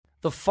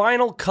The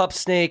final Cup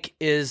Snake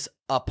is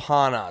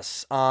upon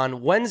us.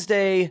 On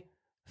Wednesday,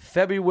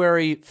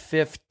 February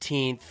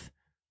 15th,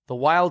 the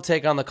Wild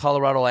take on the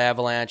Colorado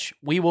Avalanche.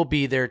 We will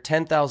be there,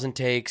 10,000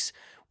 takes.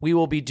 We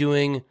will be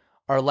doing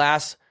our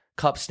last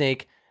Cup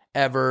Snake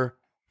ever.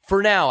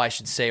 For now, I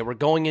should say. We're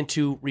going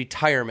into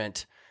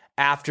retirement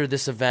after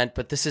this event,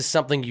 but this is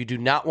something you do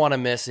not want to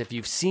miss. If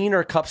you've seen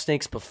our Cup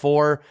Snakes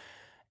before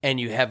and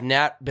you have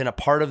not been a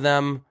part of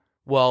them,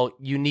 well,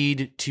 you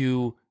need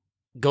to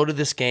go to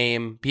this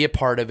game, be a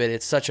part of it.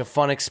 It's such a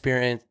fun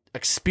experience.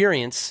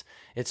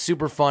 It's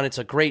super fun. It's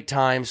a great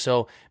time.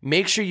 So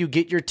make sure you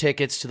get your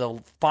tickets to the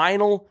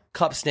final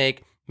Cup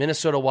Snake,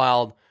 Minnesota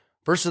Wild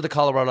versus the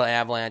Colorado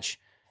Avalanche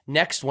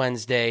next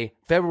Wednesday,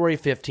 February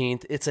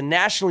 15th. It's a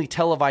nationally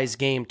televised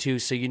game too,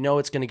 so you know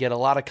it's going to get a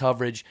lot of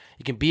coverage.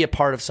 You can be a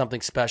part of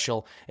something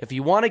special. If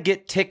you want to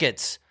get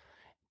tickets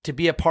to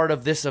be a part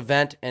of this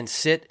event and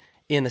sit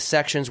in the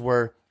sections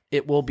where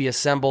it will be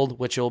assembled,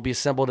 which will be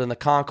assembled in the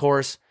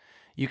concourse,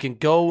 you can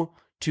go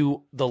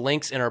to the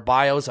links in our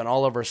bios on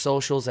all of our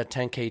socials at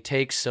 10K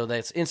Takes. So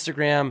that's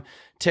Instagram,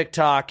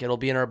 TikTok. It'll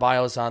be in our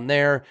bios on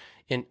there.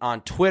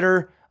 On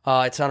Twitter,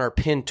 it's on our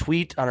pinned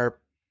tweet. On our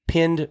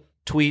pinned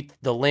tweet,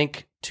 the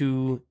link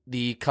to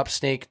the Cup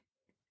Snake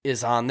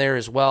is on there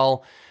as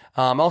well.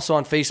 Also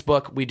on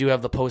Facebook, we do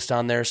have the post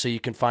on there, so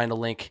you can find a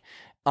link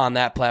on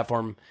that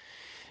platform.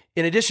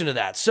 In addition to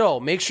that,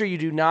 so make sure you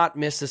do not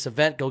miss this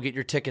event. Go get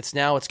your tickets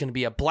now. It's going to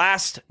be a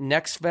blast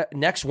next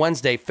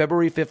Wednesday,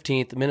 February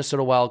 15th,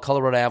 Minnesota Wild,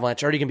 Colorado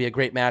Avalanche. Already going to be a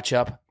great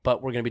matchup,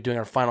 but we're going to be doing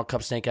our final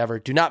Cup Snake ever.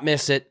 Do not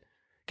miss it.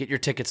 Get your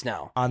tickets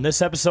now. On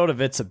this episode of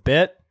It's a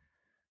Bit,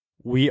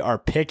 we are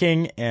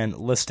picking and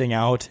listing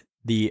out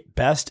the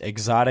best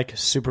exotic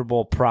Super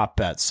Bowl prop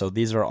bets. So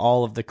these are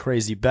all of the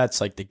crazy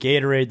bets like the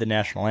Gatorade, the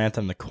national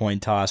anthem, the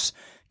coin toss.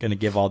 Going to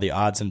give all the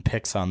odds and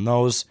picks on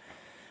those.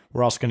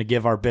 We're also going to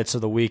give our bits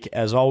of the week,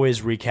 as always,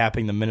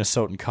 recapping the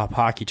Minnesotan Cup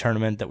hockey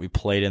tournament that we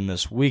played in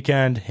this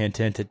weekend. Hint,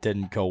 hint, it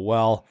didn't go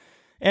well.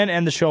 And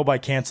end the show by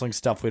canceling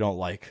stuff we don't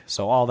like.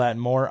 So all that and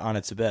more on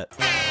It's a Bit.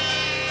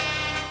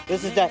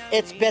 This is the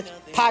It's Bits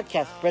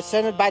podcast,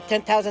 presented by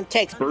 10,000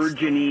 Takes.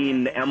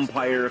 Burgeoning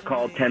empire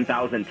called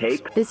 10,000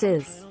 Takes. This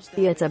is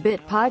the It's a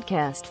Bit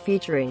podcast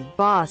featuring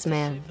Boss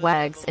Man,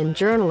 Wags, and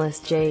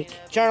journalist Jake.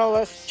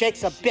 Journalist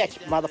Jake's a bitch,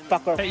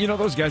 motherfucker. Hey, you know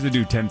those guys that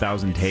do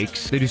 10,000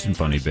 takes? They do some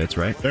funny bits,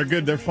 right? They're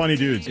good. They're funny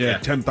dudes. Yeah.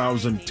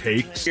 10,000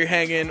 takes. You're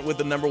hanging with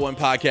the number one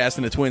podcast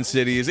in the Twin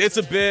Cities. It's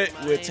a Bit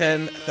with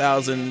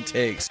 10,000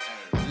 takes.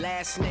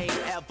 Last name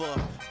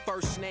ever,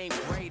 first name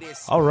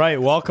greatest. All right,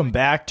 welcome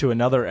back to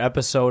another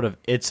episode of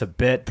It's a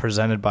Bit,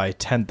 presented by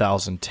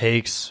 10,000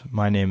 Takes.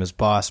 My name is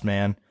Boss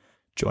Man,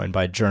 joined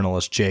by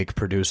journalist Jake,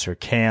 producer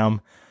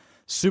Cam.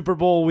 Super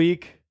Bowl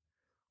week.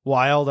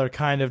 Wild are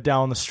kind of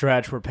down the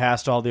stretch. We're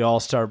past all the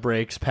All-Star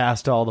breaks,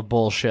 past all the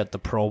bullshit, the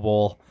Pro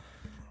Bowl.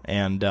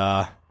 And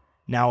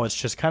now it's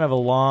just kind of a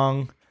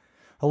long,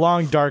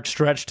 dark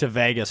stretch to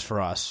Vegas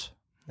for us.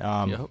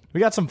 We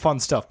got some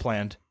fun stuff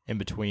planned in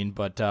between,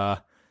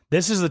 but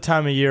this is the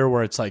time of year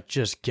where it's like,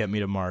 just get me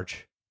to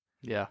March.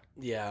 Yeah,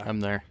 I'm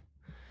there.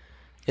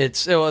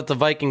 It's if the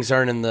Vikings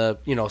aren't in the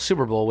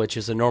Super Bowl, which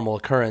is a normal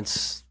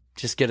occurrence.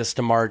 Just get us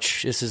to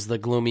March. This is the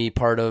gloomy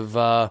part of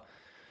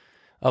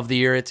the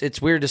year.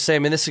 It's weird to say. I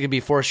mean, this is gonna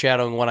be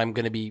foreshadowing what I'm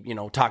gonna be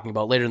talking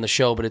about later in the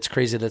show. But it's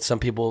crazy that some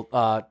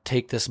people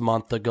take this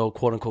month to go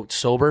quote unquote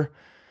sober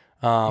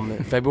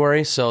in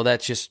February. So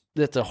this is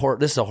a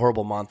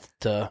horrible month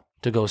to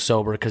go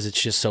sober because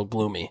it's just so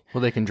gloomy.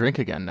 Well, they can drink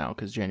again now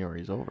because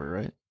January is over,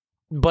 right?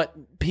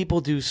 But people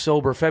do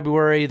sober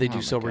February, they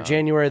do sober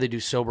January, they do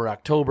sober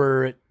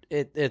October.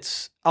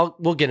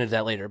 We'll get into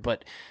that later.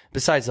 But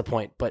besides the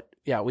point. But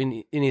yeah, we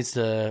need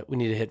to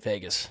hit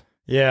Vegas.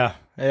 Yeah,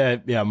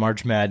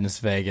 March Madness,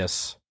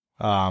 Vegas,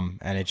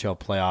 NHL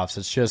playoffs.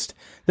 It's just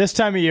this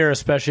time of year,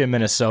 especially in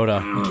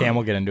Minnesota. And Cam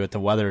will get into it. The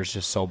weather is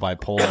just so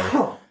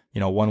bipolar.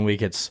 1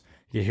 week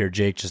you hear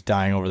Jake just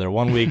dying over there.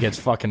 1 week it's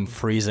fucking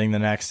freezing. The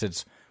next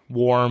it's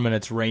warm and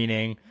it's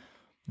raining.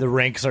 The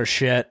rinks are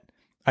shit.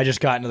 I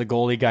just got into the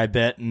goalie guy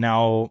bit, and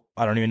now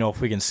I don't even know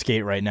if we can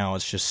skate right now.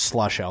 It's just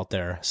slush out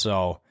there.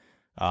 So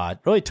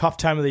really tough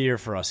time of the year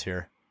for us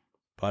here.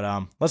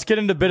 But let's get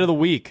into bit of the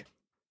week.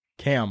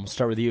 Cam, we'll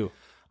start with you.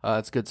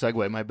 It's a good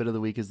segue. My bit of the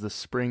week is the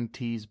spring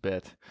tease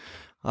bit.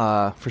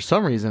 For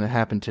some reason, it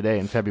happened today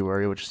in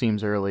February, which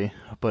seems early,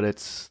 but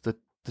it's the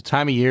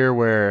time of year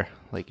where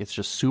it's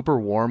just super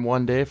warm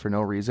one day for no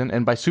reason.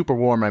 And by super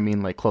warm, I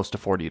mean close to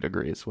 40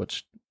 degrees,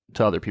 which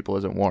to other people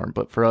isn't warm,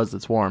 but for us,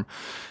 it's warm.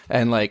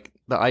 And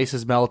the ice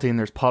is melting.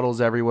 There's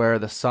puddles everywhere.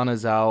 The sun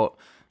is out.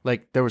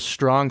 There was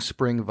strong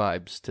spring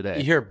vibes today.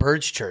 You hear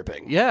birds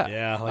chirping.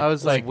 Yeah. I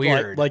was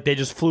weird. Like they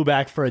just flew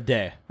back for a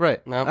day.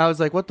 Right. Nope. I was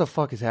like, what the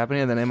fuck is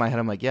happening? And then in my head,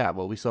 I'm like, yeah,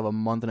 well, we still have a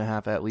month and a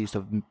half at least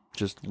of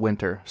just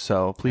winter.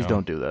 So please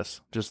don't do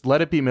this. Just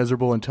let it be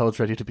miserable until it's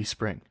ready to be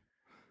spring.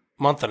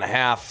 Month and a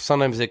half.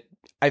 Sometimes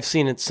I've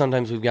seen it.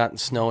 Sometimes we've gotten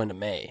snow into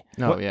May.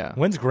 Yeah.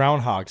 When's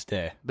Groundhog's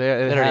Day?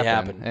 That already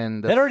happened.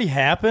 And that already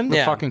happened?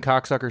 The fucking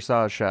cocksucker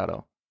saw a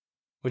shadow.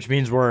 which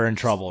means we're in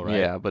trouble, right?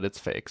 Yeah, but it's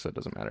fake, so it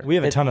doesn't matter. We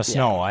have a ton of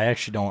snow. I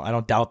actually don't. I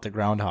don't doubt the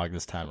groundhog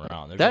this time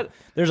around. That-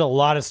 There's a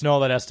lot of snow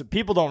that has to.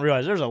 People don't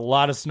realize there's a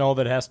lot of snow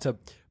that has to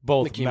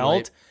both Accumulate.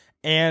 melt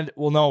and.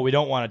 Well, no, we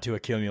don't want it to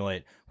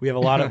accumulate. We have a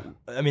lot of.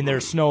 I mean,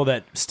 there's snow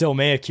that still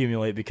may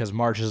accumulate because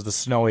March is the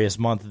snowiest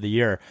month of the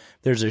year.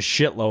 There's a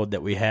shitload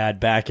that we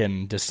had back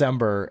in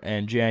December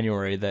and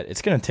January that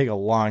it's going to take a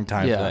long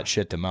time for that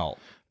shit to melt.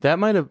 That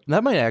might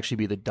actually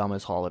be the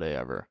dumbest holiday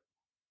ever.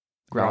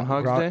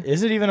 Groundhog's Day?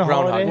 Is it even a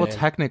Groundhog holiday? Day. Well,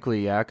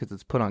 technically, yeah, because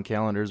it's put on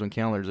calendars when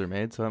calendars are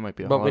made, so that might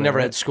be a But holiday. we never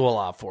right? had school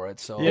off for it,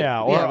 so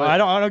Yeah, or Yeah, but I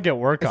don't get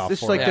work off.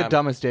 It's just for like it. Yeah. the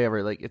dumbest day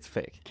ever. Like, it's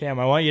fake. Cam,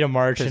 I want you to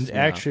march, Pisses and me off.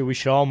 actually, we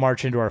should all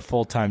march into our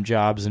full-time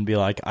jobs and be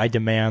like, I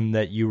demand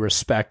that you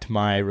respect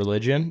my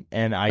religion,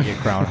 and I get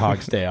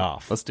Groundhog's Day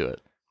off. Let's do it.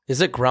 Is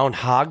it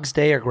Groundhog's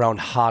Day or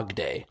Groundhog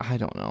Day? I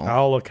don't know.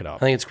 I'll look it I up.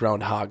 think it's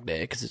Groundhog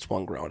Day because it's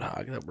one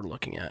groundhog that we're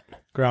looking at.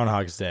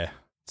 Groundhog's Day.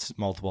 It's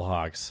multiple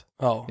hogs.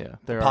 Oh, Yeah,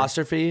 there are.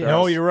 apostrophe?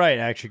 No, you're right.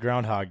 Actually,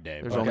 Groundhog Day.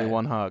 There's But- only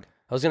one hog.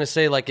 I was gonna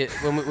say like it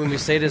when we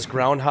say this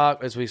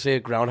groundhog, as we say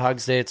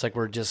Groundhog's Day, it's like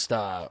we're just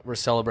we're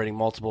celebrating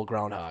multiple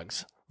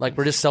groundhogs. Like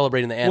we're just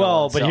celebrating the animal.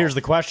 Well, but itself. here's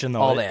the question,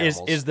 though: All the is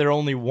animals. there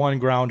only one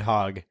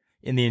groundhog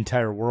in the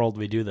entire world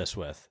we do this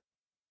with?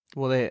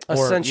 Well, they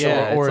Essentially.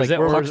 yeah, or it's is like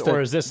it, Puxta- or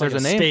is this like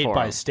there's a name state for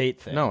by 'em. state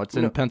thing? No, it's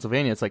in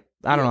Pennsylvania. It's like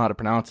I don't know how to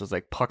pronounce it. It's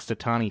like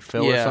Puxtatani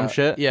Phil or some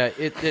shit. Yeah,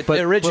 it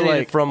But originated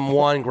like- from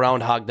one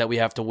groundhog that we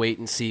have to wait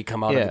and see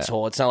come out Yeah. of its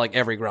hole. It's not like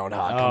every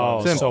groundhog. come out Oh,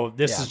 of its hole. so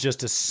this Yeah. is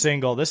just a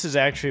single. This is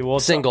actually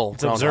it's Single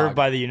It's observed groundhog.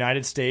 by the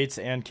United States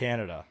and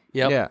Canada.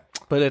 Yep. Yeah,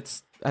 but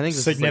it's I think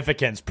this is like,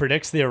 Significance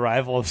predicts the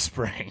arrival of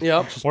spring.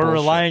 Yep. We're bullshit.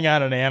 relying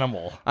on an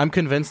animal. I'm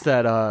convinced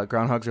that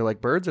groundhogs are like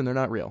birds and they're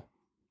not real.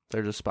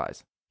 They're just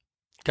spies.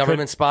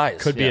 Government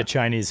spies. Could be Yeah. a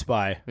Chinese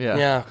spy. Yeah.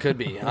 Yeah, could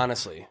be,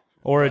 honestly.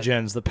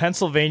 Origins. The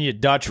Pennsylvania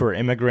Dutch were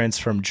immigrants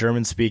from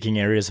German-speaking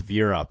areas of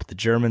Europe. The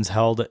Germans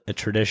held a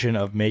tradition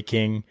of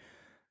making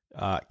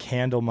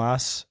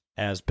Candlemas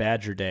as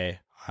Badger Day,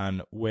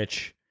 on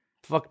which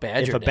Fuck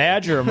Badger if a Day.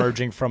 badger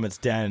emerging from its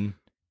den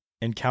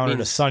encountered a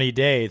Means- sunny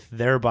day,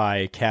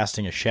 thereby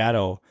casting a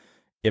shadow,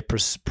 it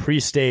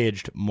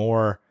presaged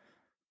more.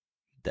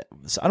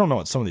 I don't know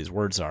what some of these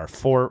words are.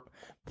 Four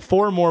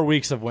more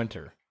weeks of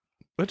winter.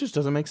 That just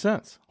doesn't make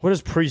sense. What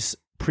does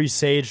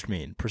presaged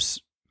mean?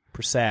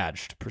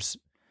 Presaged.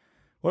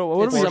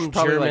 What It's are we? some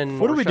probably like German.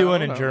 What are we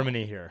doing in foreshadow?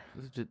 Germany here?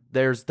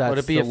 That's Would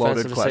it be the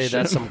loaded offensive to question. say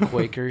that's some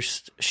Quaker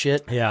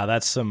shit? Yeah,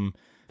 that's some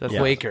That's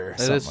Quaker. That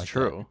something is like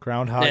true.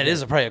 Groundhog. Yeah, it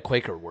is probably a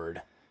Quaker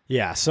word.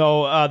 Yeah,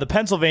 so the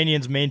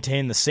Pennsylvanians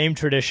maintain the same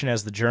tradition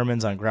as the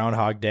Germans on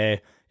Groundhog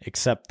Day,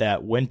 except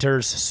that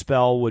winter's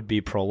spell would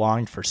be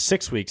prolonged for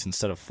 6 weeks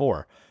instead of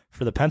 4.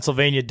 For the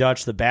Pennsylvania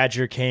Dutch, the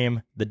badger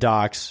came, the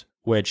Dachs,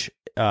 which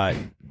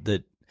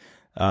the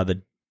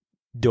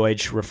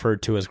Deutsch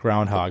referred to as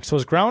groundhog. So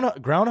is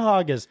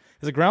groundhog is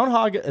a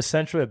groundhog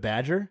essentially a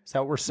badger? Is that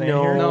what we're saying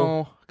No. here?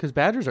 No, because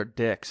badgers are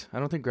dicks. I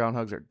don't think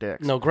groundhogs are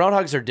dicks. No,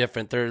 groundhogs are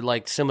different. They're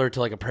like similar to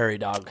like a prairie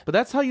dog. But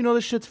that's how you know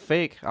this shit's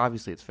fake.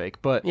 Obviously, it's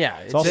fake. But Yeah,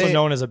 It's also They-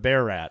 known as a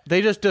bear rat.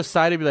 they just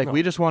decided to be like,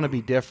 we just want to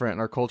be different.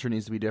 Our culture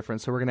needs to be different,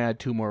 so we're gonna add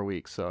 2 more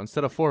weeks. So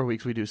instead of 4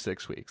 weeks, we do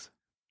 6 weeks.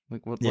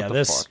 Like what Yeah,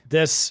 the fuck?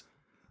 this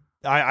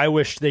I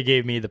wish they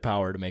gave me the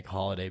power to make a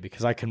holiday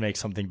because I can make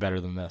something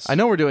better than this. I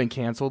know we're doing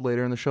canceled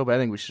later in the show, but I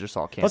think we should just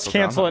all cancel. Let's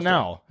cancel it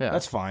Groundhog's now. Day. Yeah,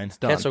 That's fine. It's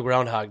done. Cancel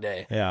Groundhog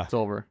Day. Yeah. It's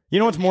over. You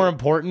know what's more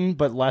important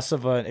but less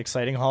of an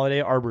exciting holiday?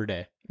 Arbor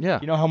Day. Yeah.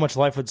 You know how much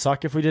life would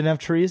suck if we didn't have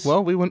trees?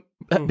 Well, we wouldn't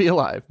be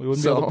alive. we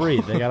wouldn't be able to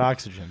breathe. They got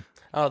oxygen.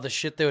 Oh, the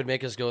shit they would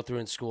make us go through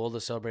in school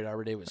to celebrate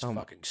Arbor Day was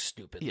fucking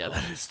stupid. Yeah, though.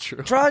 that is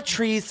true. Draw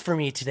trees for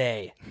me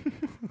today.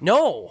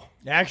 No.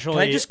 Actually,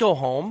 Can I just go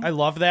home? I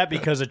love that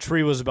because a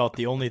tree was about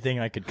the only thing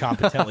I could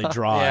competently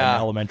draw Yeah.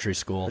 in elementary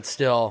school. But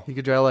still. You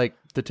could draw like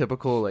the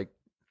typical like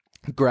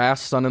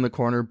grass, sun in the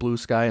corner, blue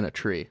sky, and a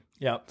tree.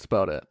 Yep. That's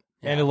about it.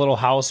 And a little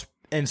house.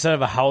 Instead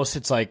of a house,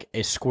 it's like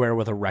a square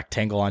with a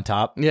rectangle on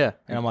top. Yeah.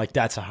 And I'm like,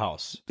 that's a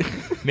house.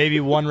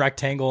 Maybe one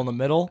rectangle in the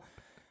middle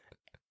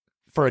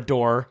for a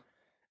door,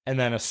 and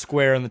then a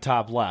square in the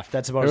top left.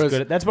 That's about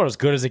That's about as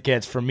good as it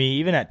gets for me,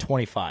 even at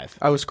 25.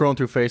 I was scrolling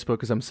through Facebook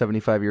because I'm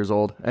 75 years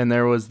old, and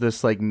there was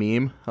this like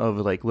meme of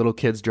like little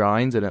kids'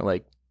 drawings, and it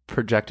like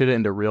projected it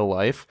into real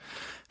life.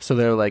 So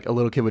they're like a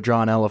little kid would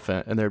draw an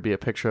elephant, and thered be a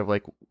picture of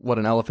like what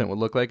an elephant would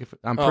look like.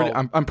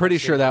 I'm pretty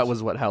sure that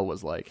was what hell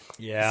was like.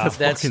 Yeah. That's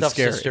That fucking stuff's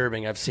scary.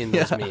 disturbing. I've seen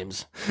those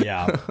memes.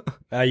 Yeah.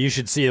 You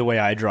should see the way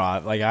I draw.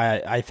 Like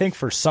I think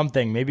for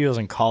something, maybe it was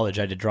in college,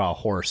 I had to draw a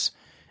horse.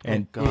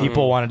 And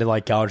people wanted to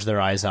like gouge their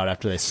eyes out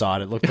after they saw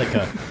it. It looked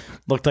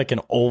like an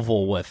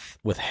oval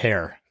with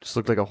hair. Just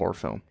looked like a horror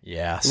film.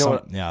 Yeah. You know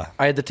what? Yeah.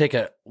 I had to take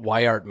a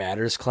Why Art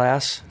Matters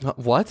class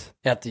What?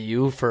 at the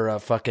U for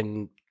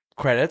fucking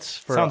credits.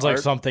 For Sounds like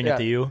art. something Yeah. at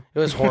the U. It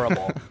was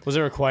horrible. Was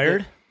it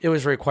required? It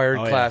was a required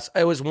Oh, yeah. class.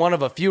 It was one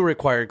of a few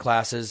required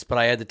classes, but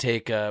I had to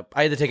take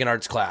an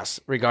arts class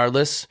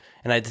regardless,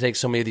 and I had to take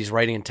so many of these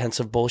writing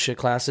intensive bullshit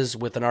classes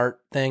with an art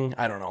thing.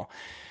 I don't know.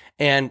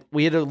 And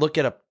we had to look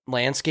at a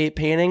landscape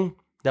painting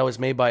that was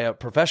made by a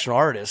professional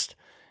artist,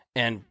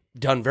 and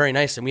done very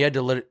nice, and we had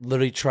to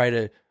literally try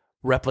to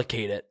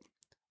replicate it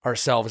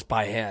ourselves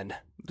by hand.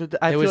 I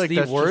It feel was like the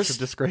that's worst. just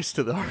a disgrace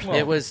to the art.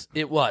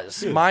 It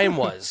was. Mine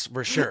was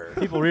for sure.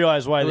 People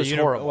realize why It was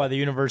horrible. why the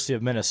University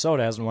of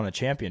Minnesota hasn't won a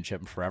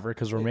championship in forever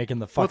because we're making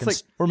the Well, it's fucking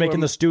like- we're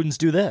making the students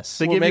do this.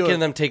 They We're give you making a-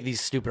 them take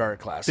these stupid art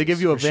classes. They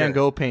give you a for Van sure.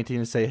 Gogh painting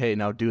and say, "Hey,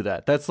 now do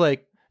that." That's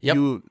like Yep.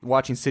 you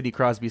watching Sidney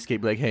Crosby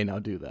skate, be like, "Hey, now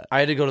do that." I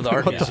had to go to the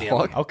art What the museum.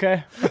 fuck?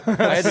 Okay.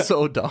 I had to,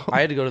 so dumb. I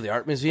had to go to the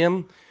art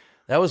museum.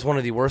 That was one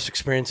of the worst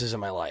experiences of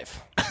my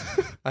life. I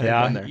have been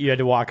Yeah, there. you had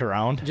to walk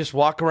around. Just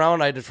walk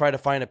around. I had to try to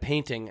find a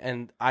painting,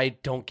 and I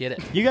don't get it.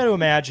 You got to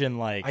imagine,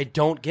 like, I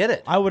don't get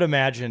it. I would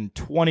imagine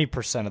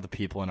 20% of the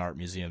people in art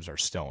museums are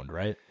stoned,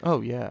 right?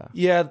 Oh yeah.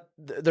 Yeah,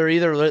 they're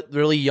either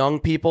really young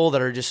people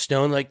that are just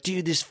stoned, like,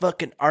 dude, this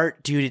fucking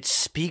art, dude, it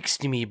speaks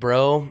to me,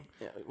 bro.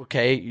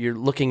 Okay, you're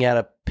looking at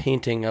a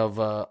painting of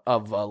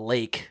a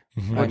lake.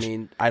 I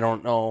mean, I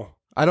don't know.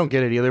 I don't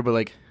get it either, but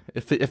like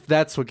if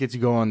that's what gets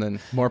you going, then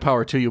more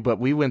power to you. But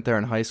we went there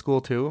in high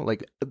school too.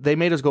 Like they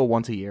made us go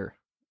once a year.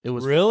 It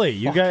was Really?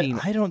 You guys? fucking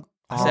I don't.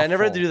 See, I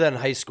never had to awful. do that in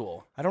high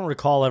school. I don't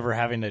recall ever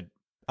having to.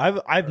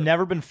 I've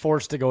never been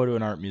forced to go to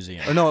an art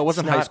museum. Or no, it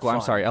wasn't It's high not school. I'm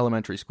fun. sorry,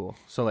 elementary school.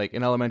 So like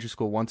in elementary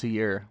school, once a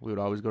year, we would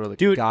always go to the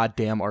Dude,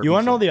 goddamn art. You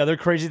want to know museum. the other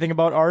crazy thing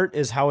about art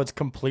is how it's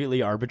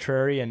completely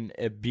arbitrary and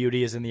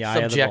beauty is in the eye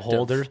of the Subjective.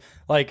 beholder.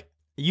 Like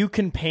you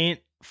can paint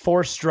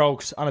 4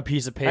 strokes on a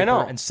piece of paper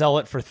know. and sell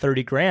it for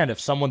 $30,000. If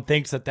someone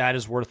thinks that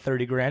is worth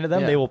 $30,000 to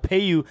them, Yeah. they will pay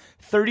you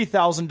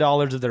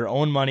 $30,000 of their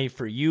own money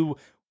for you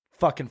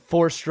fucking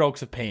 4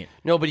 strokes of paint.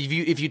 No, but if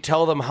you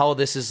tell them how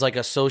this is like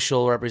a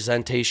social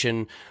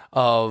representation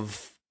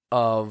of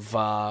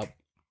I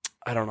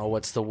don't know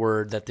what's the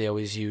word that they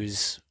always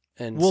use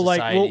in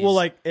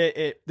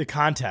societies. The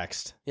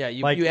context. Yeah,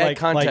 you add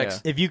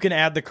context. if you can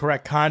add the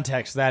correct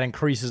context, that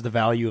increases the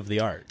value of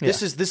the art.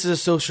 This is a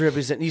social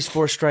represent. These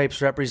 4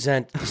 stripes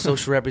represent the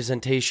social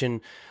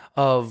representation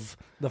of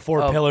The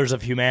 4 pillars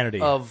of humanity.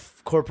 of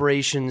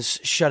corporations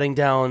shutting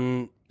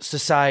down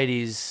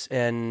societies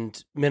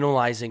and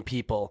minimalizing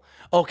people.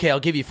 Okay, I'll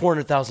give you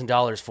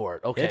 $400,000 for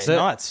it. Okay, It's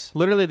nuts.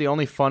 Literally, the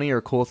only funny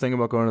or cool thing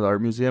about going to the art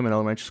museum in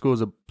elementary school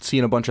is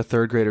seeing a bunch of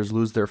third graders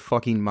lose their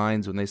fucking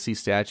minds when they see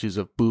statues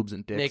of boobs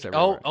and dicks. Nick,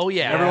 everywhere. oh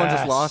yeah, Everyone Yes.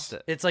 just lost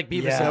it. It's like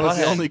Beavis Yeah. and That was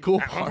the Butthead. only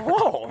cool part.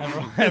 Whoa.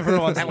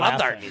 Everyone's I love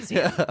the art laughing.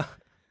 museum.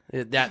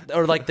 That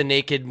or like the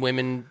naked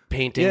women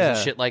paintings Yeah. and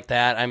shit like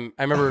that. I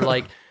remember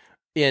like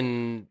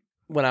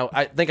when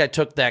I think I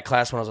took that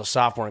class when I was a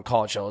sophomore in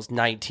college. I was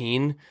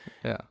 19,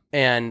 Yeah.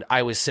 and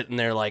I was sitting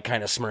there like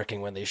kind of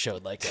smirking when they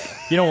showed like a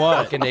You know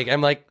what? fucking naked.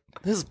 I'm like,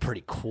 this is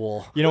pretty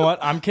cool. You know what?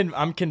 I'm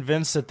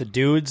convinced that the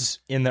dudes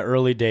in the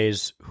early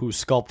days who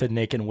sculpted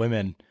naked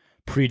women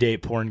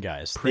predate porn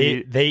guys.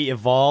 They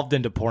evolved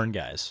into porn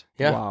guys.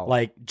 Yeah. Wow.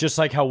 Like just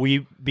like how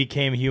we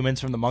became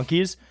humans from the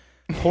monkeys,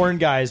 porn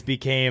guys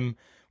became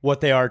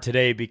what they are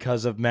today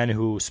because of men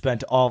who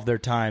spent all of their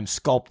time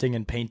sculpting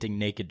and painting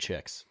naked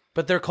chicks.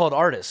 But they're called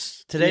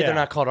artists. Today Yeah. they're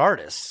not called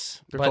artists.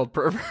 They're but called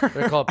pervert.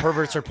 They're called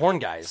perverts or porn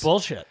guys.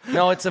 Bullshit.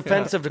 No, it's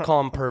offensive to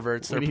call them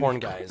perverts. They're do you porn mean?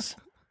 guys.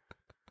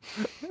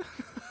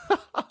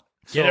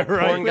 Get it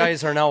right. Porn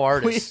guys are now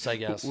artists, I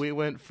guess. We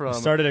went from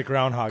Started at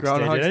Groundhog Day.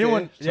 Groundhog Did Day.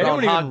 anyone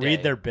Groundhog even Day.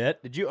 read their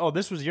bit? Did you? Oh,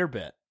 this was your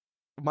bit.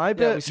 my Yeah,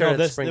 bit. we started No, at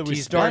this- Spring we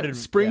Tees started-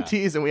 Spring yeah.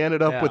 teas, and we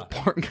ended up Yeah. with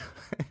porn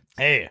guys.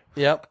 Hey,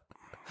 Yep.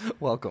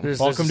 Welcome.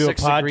 welcome to a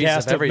 6 degrees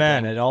podcast of everything.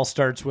 men. It all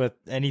starts with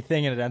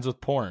anything and it ends with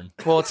porn.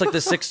 Well, it's like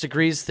the 6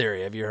 degrees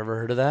theory. Have you ever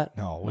heard of that?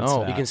 No, what's No.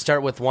 that? You can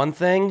start with one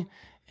thing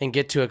and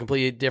get to a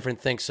completely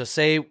different thing. So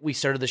say we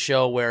started the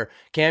show where,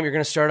 Cam, you're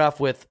going to start off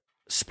with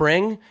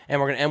spring and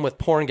we're going to end with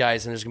porn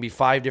guys, and there's going to be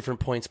 5 different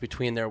points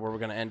between there where we're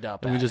going to end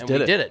up. And we at. just and did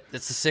we it. did it.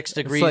 It's the 6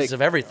 degrees like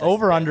of everything.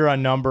 over under a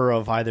number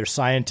of either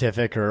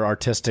scientific or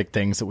artistic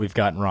things that we've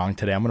gotten wrong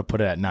today. I'm going to put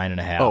it at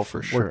 9.5. Oh,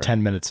 for sure. We're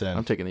 10 minutes in.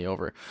 I'm taking the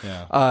over.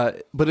 Yeah.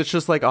 But it's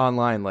just like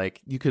online.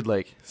 Like you could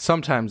like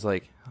sometimes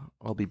like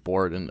I'll be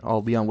bored and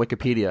I'll be on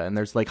Wikipedia and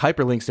there's like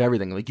hyperlinks to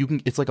everything. Like you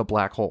can, it's like a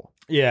black hole.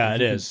 Yeah,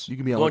 it is. You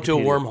can be on Going to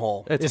a Wikipedia.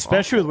 wormhole. It's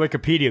Especially with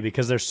Wikipedia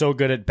because they're so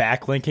good at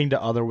backlinking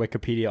to other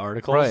Wikipedia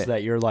articles Right.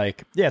 that you're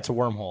like, yeah, it's a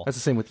wormhole. That's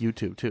the same with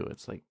YouTube too.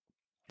 It's like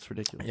it's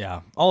ridiculous.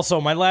 Yeah. Also,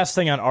 my last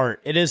thing on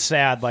art, it is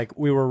sad. Like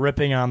we were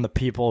ripping on the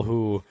people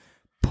who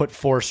put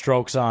 4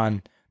 strokes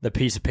on the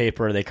piece of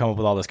paper. They come up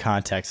with all this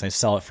context and they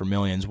sell it for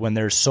millions. When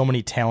there's so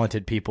many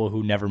talented people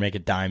who never make a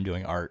dime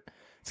doing art,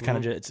 it's kind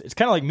of it's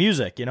kind of like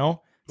music, you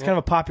know. It's kind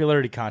of a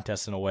popularity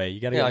contest in a way. You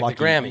got to Yeah, get like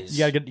the lucky. Grammys.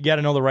 You got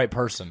to know the right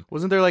person.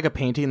 Wasn't there like a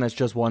painting that's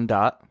just one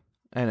dot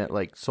and it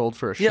like sold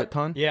for a shit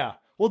ton? Yeah.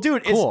 Well,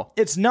 dude, Cool.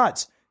 it's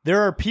nuts.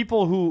 There are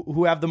people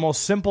who have the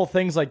most simple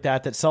things like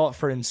that sell it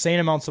for insane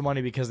amounts of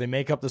money because they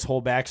make up this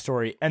whole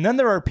backstory. And then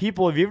there are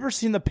people, have you ever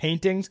seen the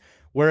paintings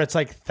where it's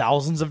like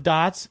thousands of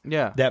dots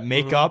Yeah. that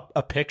make up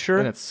a picture?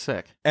 And it's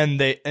sick.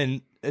 and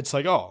it's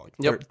like, oh,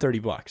 Yep.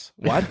 $30.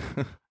 What?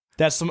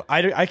 That's some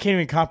I can't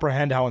even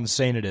comprehend how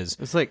insane it is.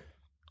 It's like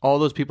all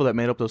those people that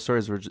made up those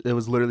stories it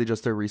was literally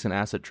just their recent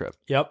acid trip.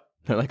 Yep.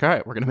 They're like, all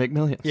right, we're gonna make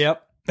millions.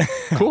 Yep.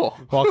 Cool.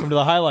 Welcome to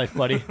the high life,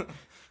 buddy.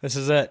 This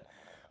is it.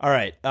 All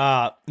right.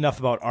 Enough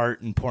about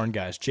art and porn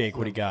guys. Jake,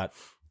 what do you got?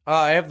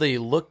 I have the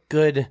look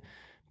good,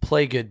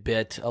 play good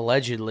bit,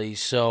 allegedly.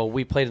 So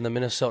we played in the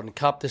Minnesotan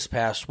Cup this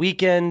past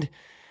weekend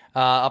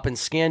up in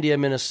Scandia,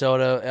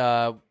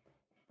 Minnesota.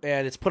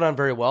 And it's put on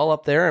very well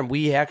up there. And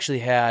we actually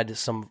had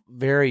some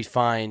very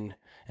fine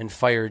and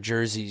fire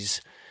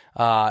jerseys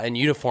and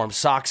uniforms,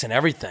 socks and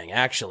everything,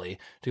 actually,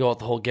 to go with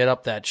the whole get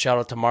up. That shout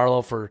out to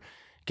Marlo for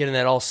getting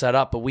that all set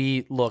up. But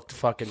we looked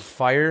fucking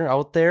fire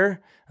out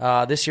there.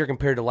 This year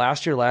compared to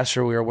last year. Last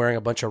year we were wearing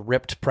a bunch of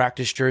ripped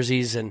practice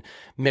jerseys and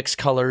mixed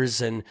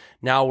colors, and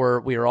now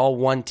we are all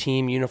one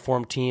team,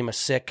 uniform team, a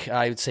sick,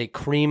 I would say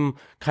cream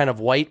kind of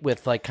white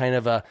with like kind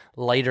of a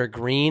lighter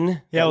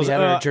green. Yeah, it was we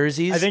had our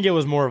jerseys. I think it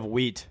was more of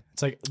wheat.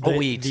 It's like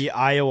wheat. The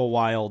Iowa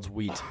Wilds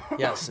wheat.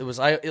 Yes, it was.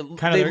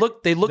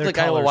 They looked like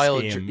Iowa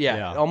Wild. Scheme,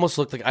 Yeah, it almost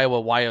looked like Iowa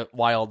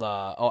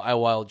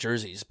Wild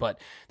jerseys, but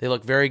they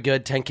look very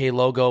good. 10K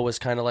logo was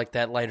kind of like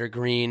that lighter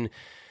green.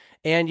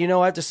 And, you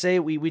know, I have to say,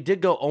 we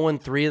did go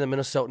 0-3 in the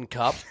Minnesotan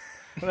Cup.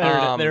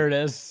 There it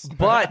is.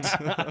 But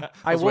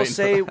I would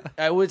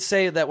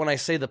say that when I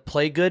say the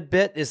play good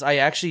bit is I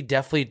actually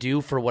definitely do,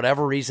 for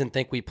whatever reason,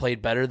 think we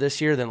played better this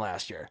year than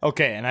last year.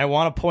 Okay, and I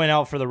want to point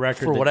out for the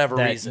record that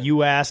reason.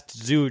 You asked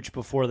Zuch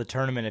before the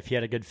tournament if he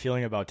had a good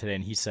feeling about today,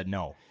 and he said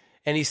no.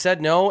 And he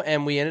said no,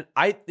 and and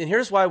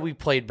here's why we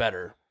played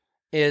better.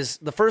 Is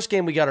the first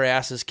game we got our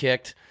asses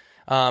kicked,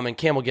 and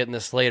Cam will get in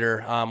this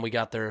later. We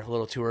got there a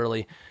little too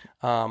early.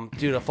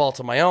 Due to fault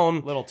of my own.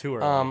 A little too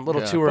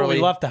early. Too early. But we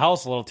left the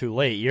house a little too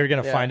late. You're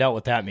going to find out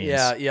what that means.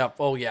 Yeah.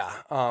 Oh, yeah.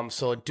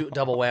 So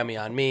double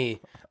whammy on me.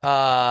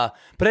 But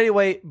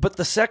anyway,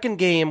 the second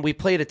game, we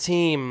played a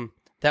team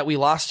that we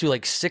lost to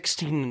like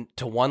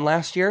 16-1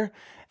 last year.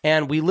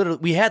 And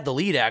we had the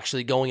lead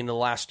actually going into the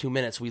last 2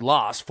 minutes. We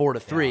lost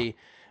 4-3.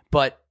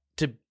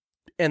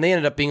 And they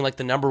ended up being like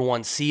the number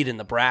one seed in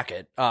the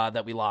bracket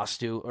that we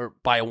lost to, or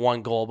by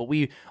 1 goal. But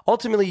we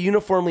ultimately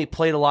uniformly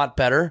played a lot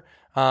better.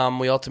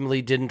 We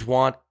ultimately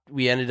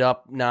we ended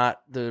up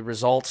the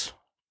result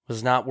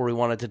was not where we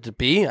wanted it to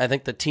be. I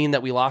think the team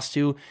that we lost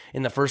to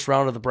in the first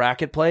round of the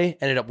bracket play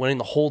ended up winning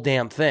the whole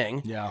damn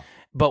thing. Yeah.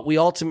 But we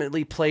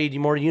ultimately played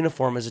more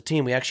uniform as a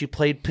team. We actually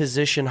played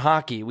position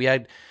hockey.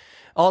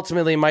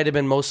 Ultimately, it might have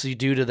been mostly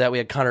due to that we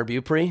had Connor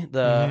Bupre,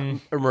 the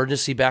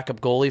emergency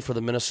backup goalie for the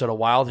Minnesota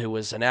Wild, who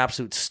was an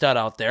absolute stud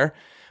out there.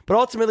 But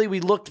ultimately,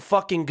 we looked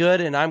fucking good,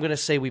 and I'm going to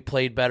say we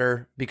played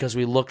better because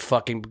we looked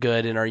fucking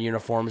good in our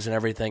uniforms and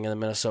everything in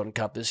the Minnesotan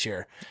Cup this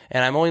year.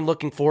 And I'm only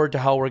looking forward to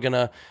how we're going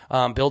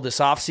to build this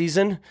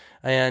offseason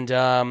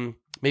and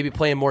maybe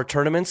play in more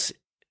tournaments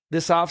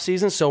this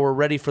offseason, so we're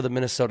ready for the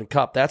Minnesotan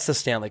Cup. That's the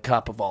Stanley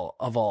Cup of all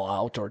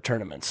outdoor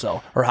tournaments,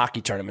 or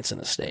hockey tournaments in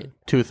the state.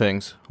 2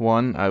 things.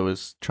 1, I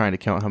was trying to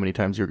count how many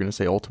times you were going to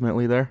say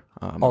ultimately there.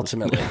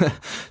 Ultimately.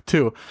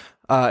 2,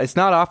 it's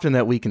not often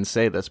that we can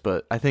say this,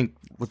 but I think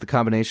with the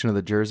combination of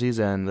the jerseys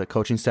and the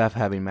coaching staff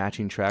having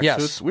matching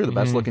tracksuits, we're the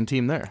best looking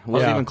team there. It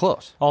wasn't even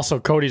close. Also,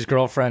 Cody's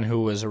girlfriend,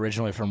 who was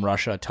originally from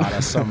Russia, taught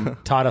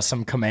us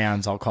some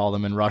commands. I'll call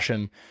them in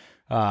Russian,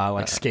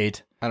 like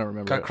skate. I don't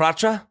remember.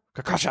 Kakracha?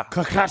 Kakracha.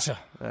 Kakracha.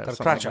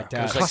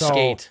 It was like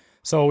skate.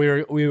 So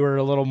we were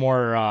a little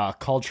more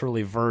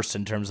culturally versed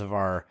in terms of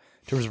our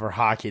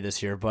hockey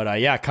this year. But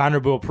Connor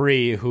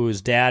Beaupre,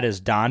 whose dad is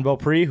Don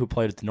Beaupre, who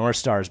played with the North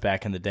Stars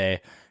back in the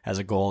day as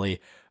a goalie.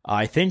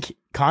 I think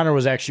Connor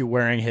was actually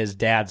wearing his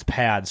dad's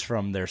pads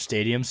from their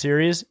stadium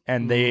series.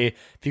 And if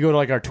you go to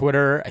like our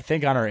Twitter, I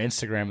think on our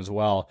Instagram as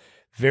well,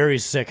 very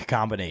sick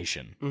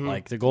combination.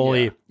 Like the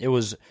goalie,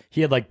 he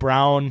had like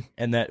brown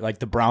and that like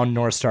the brown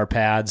North Star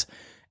pads,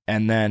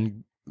 and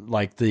then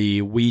like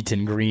the wheat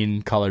and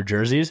green colored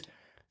jerseys.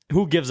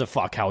 Who gives a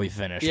fuck how he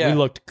finished? Yeah. We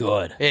looked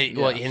good.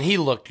 Well, and he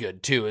looked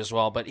good too as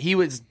well. But he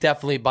was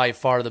definitely by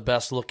far the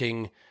best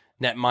looking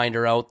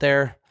netminder out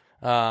there,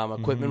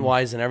 equipment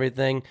wise and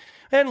everything.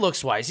 And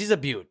looks wise, he's a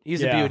beaut.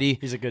 He's a beauty.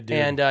 He's a good dude,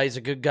 and he's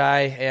a good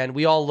guy. And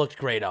we all looked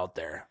great out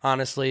there.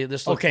 Honestly,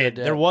 this looked good.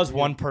 There was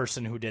one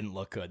person who didn't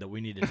look good that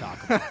we need to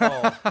talk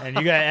about. And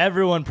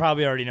everyone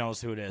probably already knows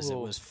who it is. It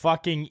was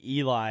fucking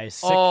Eli.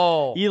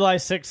 Eli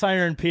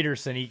 6-iron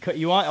Peterson.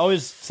 He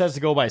always says to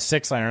go by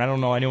 6-iron. I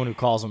don't know anyone who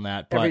calls him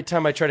that. But every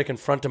time I try to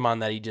confront him on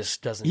that, he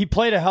just doesn't. He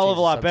played a hell of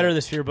a lot better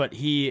this year, but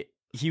he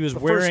was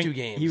wearing first 2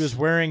 games. He was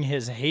wearing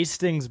his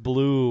Hastings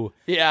blue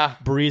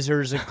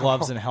breezers and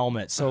gloves and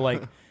helmet. So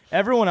like.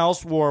 Everyone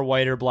else wore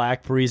white or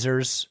black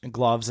breezers and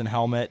gloves and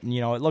helmet, and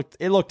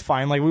it looked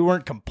fine. Like we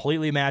weren't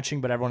completely matching,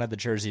 but everyone had the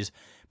jerseys.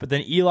 But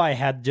then Eli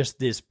had just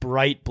this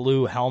bright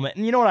blue helmet,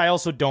 and you know what? I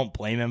also don't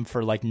blame him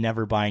for like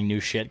never buying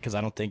new shit because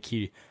I don't think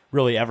he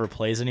really ever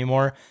plays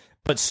anymore.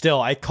 But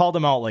still, I called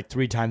him out like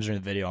 3 times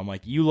during the video. I'm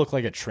like, you look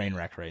like a train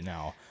wreck right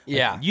now.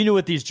 Like, you knew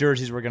what these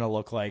jerseys were going to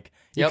look like.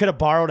 You could have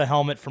borrowed a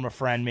helmet from a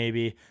friend,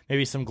 maybe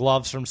some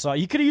gloves from some.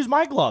 You could have used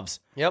my gloves.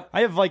 Yep.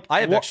 I have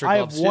extra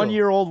gloves too.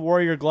 1-year-old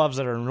Warrior gloves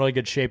that are in really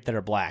good shape that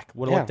are black.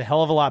 Would have looked a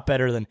hell of a lot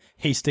better than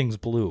Hastings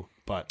blue.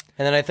 But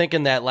and then I think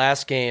in that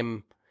last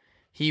game,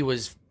 he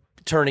was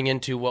turning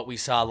into what we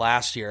saw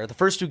last year. The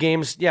first 2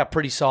 games, yeah,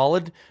 pretty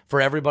solid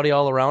for everybody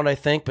all around, I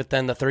think. But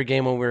then the third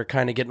game when we were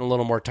kind of getting a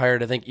little more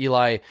tired, I think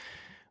Eli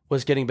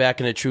was getting back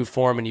into true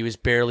form, and he was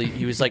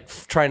like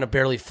trying to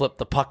barely flip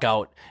the puck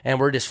out, and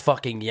we're just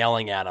fucking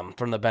yelling at him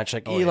from the bench,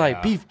 like,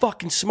 Eli, be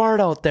fucking smart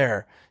out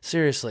there.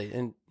 Seriously.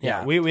 And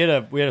yeah, we had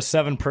a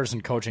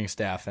 7-person coaching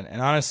staff, and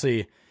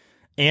honestly,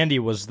 Andy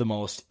was the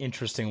most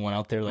interesting one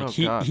out there. Like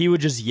he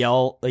would just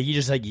yell, like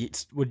he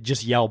would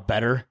just yell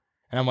better.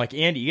 And I'm like,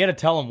 Andy, you got to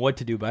tell him what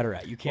to do better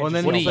at. You can't.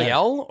 Well, would he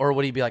yell, or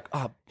would he be like,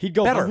 he'd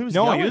go better? He was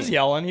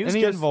yelling. He was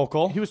getting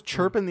vocal. He was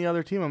chirping the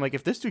other team. I'm like,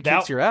 if this dude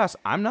kicks your ass,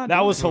 I'm not.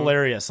 That was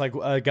hilarious. Like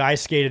a guy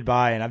skated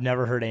by, and I've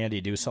never heard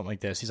Andy do something like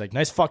this. He's like,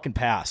 "Nice fucking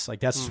pass." Like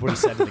that's just what he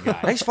said to the guy.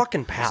 Nice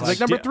fucking pass. Like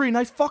number 3,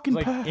 nice fucking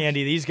pass.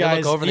 Andy, these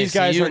guys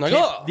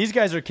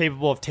are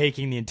capable of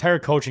taking the entire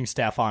coaching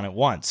staff on at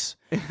once.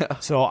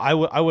 So I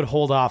would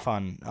hold off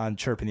on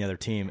chirping the other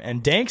team.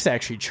 And Danks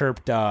actually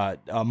chirped a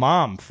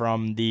mom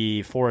from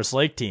the Forest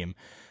Lake team.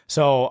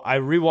 So I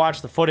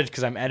rewatched the footage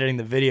because I'm editing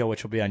the video,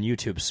 which will be on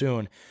YouTube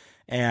soon.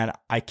 And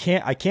I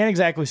can't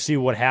exactly see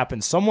what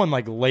happened. Someone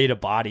like laid a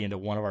body into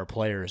one of our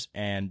players,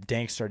 and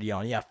Danks started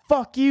yelling, "Yeah,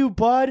 fuck you,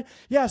 bud.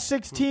 Yeah,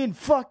 16,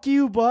 fuck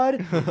you,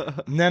 bud."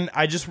 And then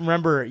I just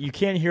remember, you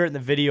can't hear it in the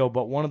video,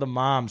 but one of the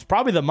moms,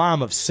 probably the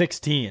mom of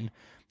 16,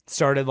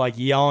 started like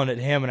yelling at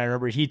him, and I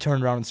remember he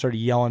turned around and started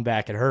yelling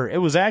back at her. It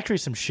was actually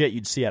some shit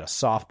you'd see at a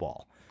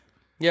softball.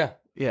 Yeah.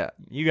 Yeah,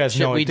 you guys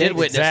know we did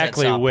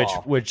exactly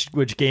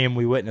which game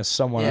we witnessed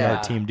someone on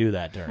our team do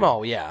that during.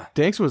 Oh yeah,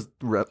 Danks was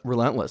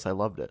relentless. I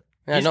loved it.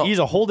 He's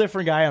a whole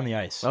different guy on the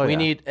ice. I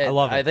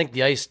love it. I think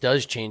the ice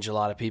does change a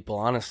lot of people,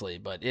 honestly.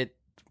 But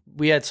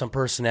we had some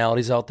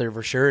personalities out there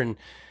for sure, and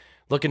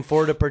looking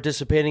forward to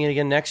participating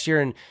again next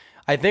year. And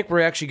I think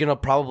we're actually going to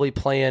probably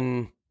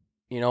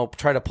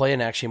try to play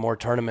in actually more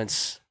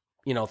tournaments,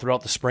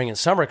 throughout the spring and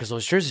summer, because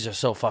those jerseys are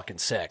so fucking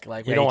sick.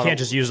 Like we can't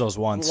just use those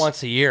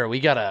once a year. We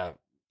gotta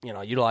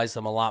utilize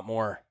them a lot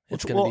more.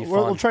 It's going to be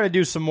fun. We'll try to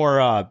do some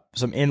more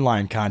some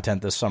inline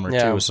content this summer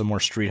too, with some more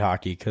street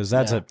hockey, because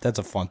that's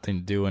a fun thing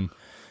to do, and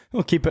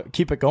we'll keep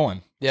it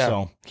going. Yeah,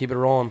 so keep it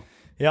rolling.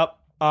 Yep.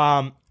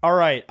 All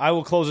right, I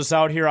will close this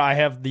out here. I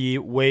have the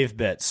wave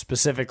bit,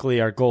 specifically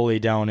our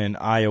goalie down in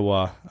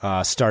Iowa,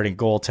 starting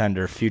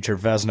goaltender, future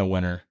Vezina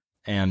winner,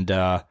 and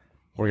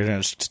we're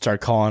going to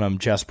start calling him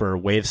Jesper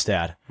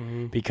Wavestad,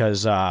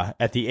 because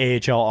at the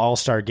AHL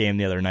All-Star game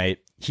the other night,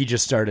 he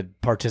just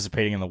started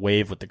participating in the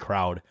wave with the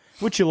crowd,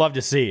 which you love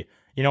to see.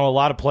 A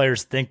lot of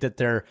players think that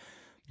they're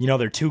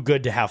too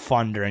good to have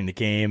fun during the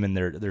game, and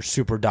they're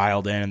super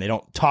dialed in, and they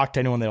don't talk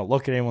to anyone, they don't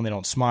look at anyone, they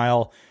don't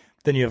smile.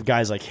 Then you have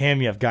guys like him,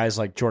 you have guys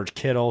like George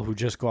Kittle, who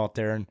just go out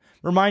there and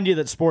remind you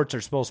that sports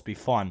are supposed to be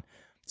fun.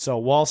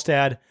 So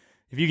Wallstad,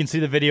 if you can see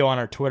the video on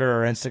our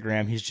Twitter or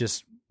Instagram, he's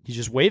just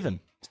waving.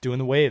 He's doing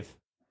the wave.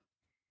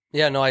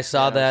 Yeah, no, I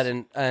saw that,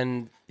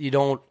 and I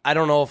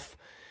don't know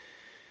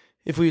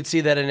if we would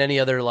see that in any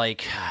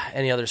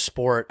other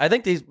sport. I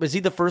think was he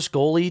the first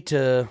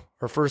goalie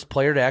or first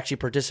player to actually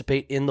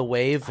participate in the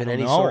wave in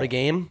any sort of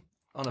game?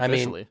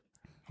 Unofficially.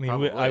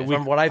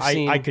 From what I've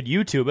seen, I could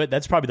YouTube it.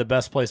 That's probably the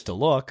best place to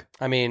look.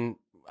 I mean,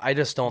 I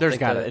just don't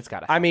think it's got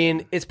to. I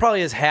mean, it's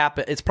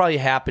probably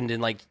happened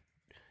in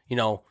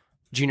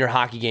junior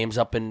hockey games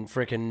up in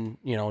frickin'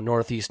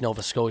 northeast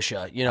Nova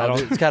Scotia.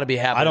 It's got to be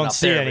happening. I don't up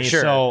see there, any.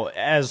 Sure. So,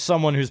 as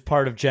someone who's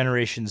part of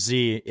Generation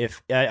Z,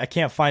 if I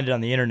can't find it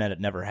on the internet, it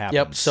never happened.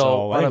 Yep.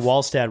 So I think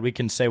Wallstad, we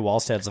can say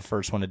Wallstad's the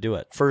first one to do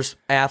it. First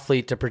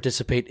athlete to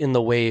participate in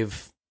the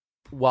wave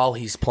while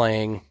he's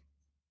playing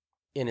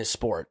in his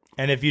sport.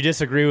 And if you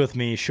disagree with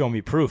me, show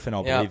me proof, and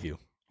I'll believe you.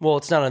 Well,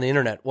 it's not on the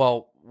internet.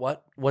 Well,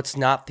 what's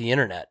not the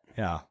internet?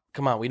 Yeah.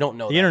 Come on, we don't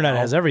know. The internet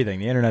has everything.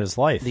 The internet is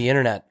life. The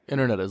internet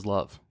is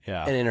love.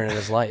 Yeah. And internet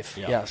is life.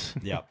 Yes.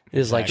 Yep. It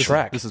is like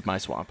Shrek. This is my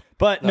swamp.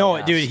 But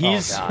dude,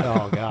 he's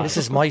God. This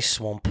is my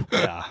swamp.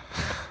 Yeah.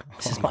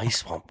 This is my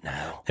swamp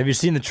now. Have you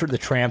seen the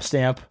tramp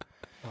stamp?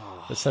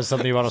 It says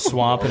something about a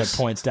swamp and it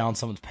points down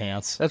someone's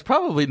pants. That's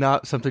probably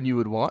not something you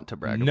would want to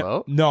brag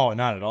about. No,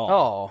 not at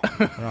all. Oh.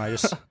 No,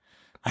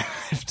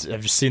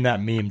 I've just seen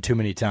that meme too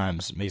many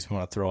times. It makes me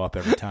want to throw up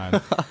every time.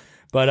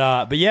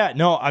 But yeah,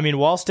 no, I mean,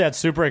 Wallstad's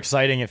super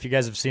exciting. If you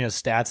guys have seen his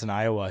stats in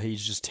Iowa,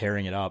 he's just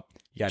tearing it up.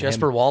 You got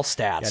Jesper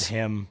Wallstats. Got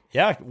him.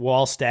 Yeah,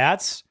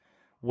 Wallstats,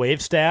 wave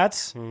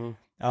stats,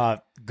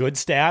 good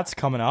stats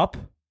coming up.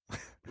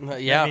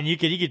 Yeah. I mean, you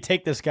could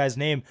take this guy's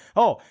name.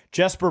 Oh,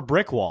 Jesper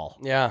Brickwall.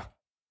 Yeah.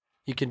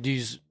 You could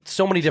use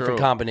so many different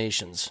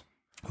combinations.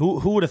 Who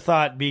would have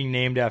thought being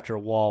named after a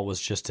wall was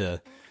just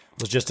a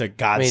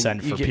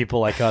godsend for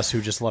people like us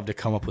who just love to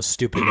come up with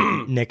stupid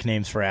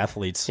nicknames for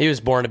athletes. He was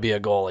born to be a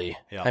goalie.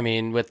 Yep. I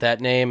mean, with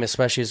that name,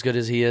 especially as good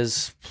as he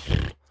is,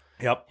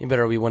 yep, he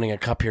better be winning a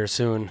cup here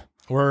soon.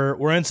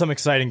 We're in some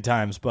exciting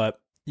times,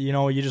 but you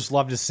just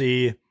love to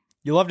see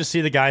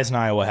the guys in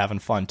Iowa having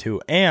fun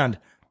too. And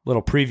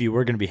little preview,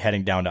 we're going to be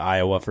heading down to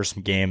Iowa for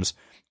some games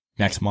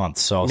next month,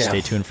 so stay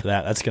tuned for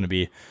that. That's going to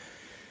be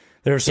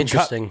there's some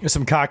interesting.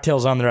 Some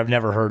cocktails on there I've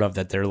never heard of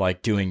that they're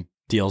like doing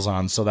deals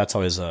on, so that's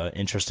always an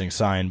interesting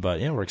sign.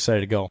 But yeah, we're excited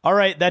to go. All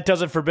right, that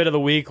does it for Bit of the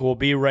Week. We'll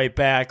be right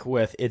back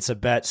with It's a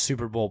Bet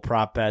Super Bowl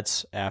prop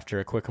bets after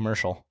a quick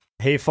commercial.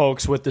 Hey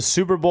folks, with the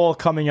Super Bowl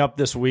coming up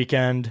this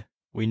weekend,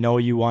 we know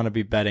you want to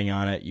be betting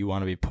on it. You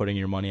want to be putting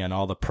your money on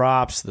all the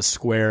props, the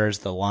squares,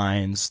 the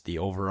lines, the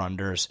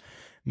over-unders.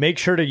 Make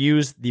sure to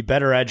use the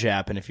Better Edge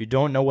app. And if you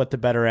don't know what the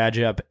Better Edge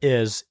app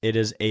is, it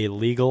is a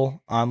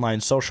legal online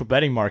social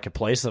betting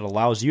marketplace that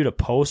allows you to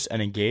post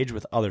and engage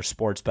with other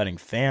sports betting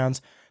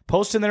fans.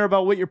 Post in there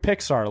about what your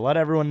picks are. Let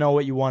everyone know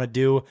what you want to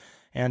do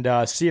and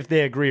see if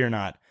they agree or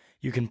not.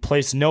 You can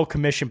place no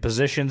commission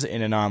positions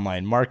in an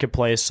online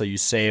marketplace, so you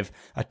save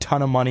a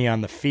ton of money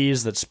on the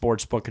fees that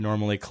Sportsbook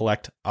normally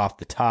collect off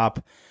the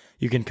top.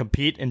 You can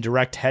compete in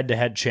direct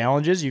head-to-head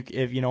challenges.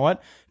 If you know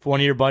what, if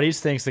one of your buddies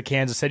thinks that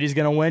Kansas City's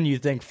going to win, you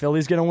think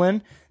Philly's going to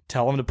win,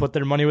 tell them to put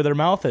their money where their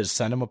mouth is.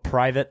 Send them a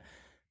private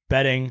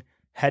betting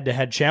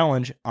head-to-head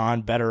challenge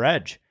on Better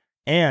Edge.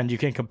 And you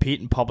can compete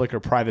in public or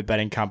private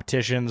betting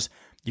competitions.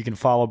 You can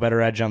follow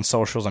Better Edge on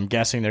socials. I'm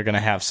guessing they're going to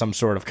have some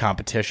sort of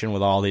competition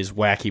with all these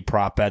wacky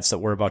prop bets that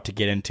we're about to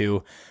get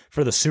into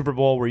for the Super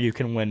Bowl, where you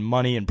can win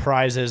money and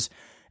prizes.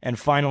 And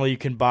finally, you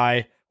can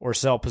buy or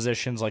sell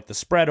positions like the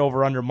spread,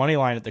 over, under, money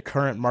line at the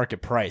current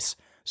market price.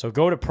 So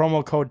go to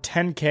promo code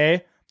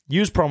 10K,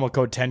 use promo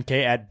code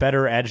 10K at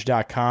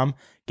betteredge.com,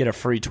 get a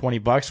free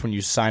 $20 when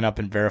you sign up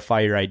and verify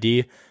your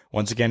ID.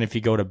 Once again, if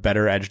you go to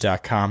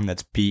betteredge.com,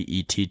 that's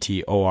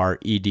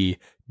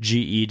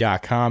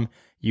betteredge.com,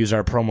 use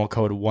our promo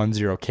code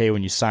 10K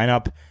when you sign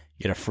up,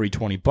 you get a free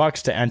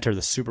 $20 to enter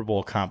the Super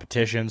Bowl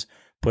competitions,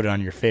 put it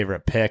on your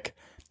favorite pick,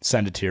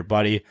 send it to your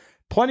buddy.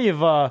 Plenty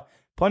of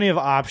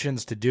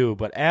options to do,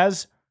 but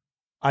as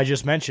I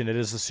just mentioned, it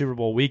is the Super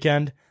Bowl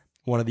weekend,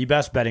 one of the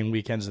best betting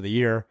weekends of the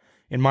year.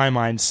 In my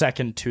mind,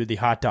 second to the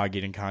hot dog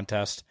eating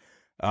contest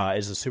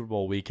is the Super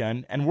Bowl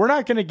weekend. And we're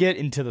not going to get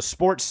into the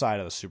sports side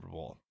of the Super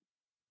Bowl.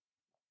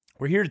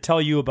 We're here to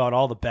tell you about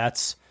all the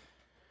bets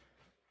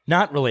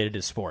not related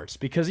to sports.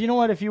 Because you know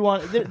what? If you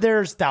want,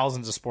 there's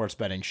thousands of sports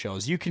betting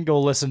shows. You can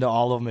go listen to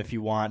all of them if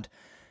you want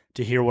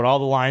to hear what all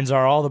the lines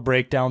are, all the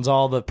breakdowns,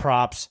 all the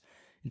props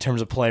in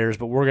terms of players.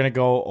 But we're going to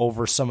go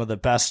over some of the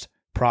best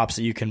props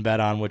that you can bet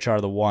on, which are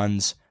the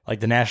ones like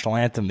the national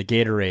anthem, the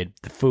Gatorade,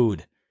 the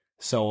food.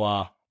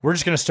 So we're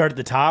just going to start at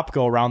the top,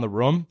 go around the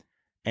room,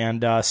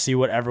 and see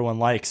what everyone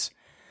likes.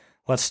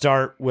 Let's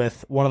start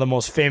with one of the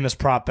most famous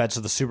prop bets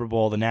of the Super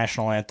Bowl, the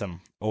national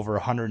anthem, over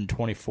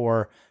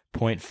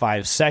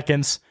 124.5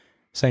 seconds,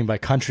 sang by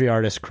country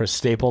artist Chris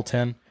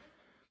Stapleton.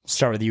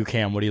 Start with you,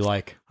 Cam. What do you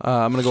like?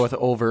 I'm going to go with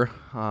over.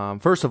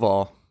 First of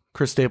all,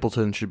 Chris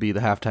Stapleton should be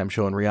the halftime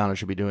show and Rihanna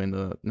should be doing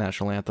the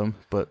national anthem,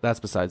 but that's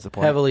besides the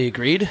point. Heavily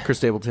agreed. Chris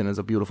Stapleton is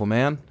a beautiful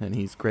man, and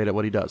he's great at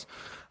what he does.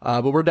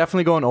 But we're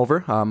definitely going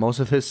over. Most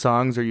of his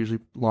songs are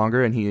usually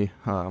longer, and he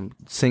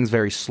sings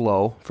very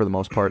slow for the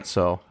most part,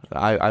 so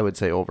I would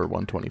say over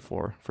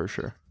 124 for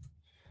sure.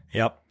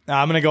 Yep.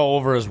 I'm going to go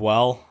over as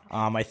well.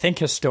 I think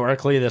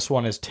historically this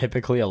one is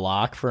typically a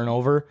lock for an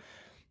over,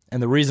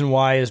 and the reason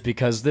why is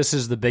because this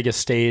is the biggest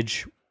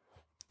stage,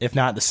 if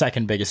not the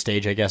second biggest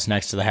stage, I guess,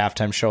 next to the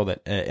halftime show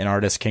that an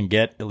artist can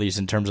get, at least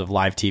in terms of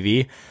live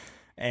TV.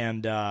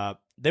 And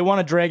they want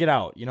to drag it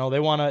out. You know, they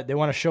want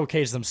to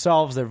showcase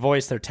themselves, their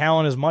voice, their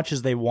talent as much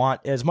as they want,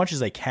 as much as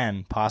they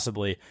can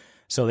possibly.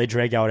 So they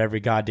drag out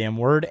every goddamn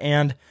word.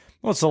 And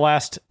well, it's the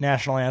last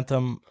national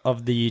anthem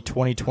of the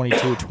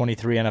 2022-23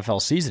 NFL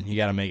season. You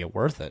got to make it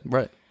worth it.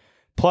 Right.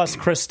 Plus,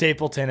 Chris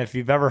Stapleton, if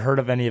you've ever heard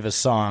of any of his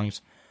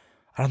songs,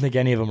 I don't think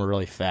any of them are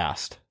really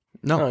fast.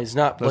 No, he's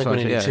not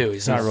Blink-182.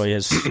 He's not really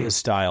his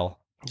style.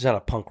 He's not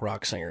a punk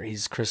rock singer.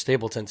 He's Chris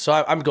Stapleton. So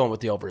I'm going with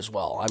the over as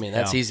well. I mean,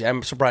 that's easy.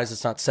 I'm surprised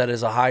it's not set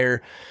as a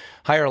higher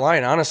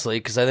line, honestly,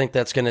 because I think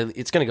it's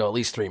gonna go at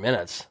least 3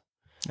 minutes.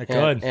 It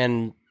could.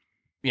 And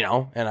you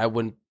know, and I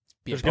wouldn't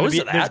be opposed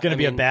to that. There's going to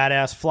be a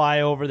badass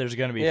flyover. There's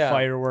going to be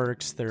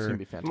fireworks. There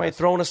might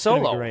throw in a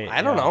solo. Great,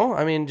 I don't know.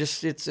 I mean,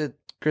 just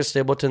Chris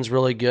Stapleton's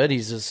really good.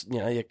 He's just,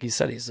 like you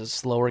said, he's a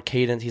slower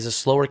cadence. He's a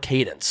slower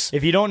cadence.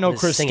 If you don't know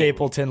Chris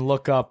Stapleton,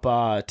 look up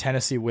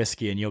Tennessee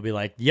Whiskey, and you'll be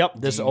like, "Yep,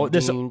 this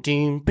over's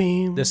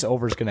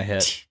gonna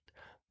hit."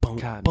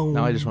 God,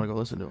 now I just want to go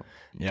listen to him.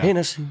 Yeah.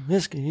 Tennessee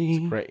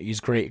Whiskey. He's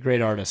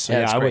great artist. So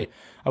yeah,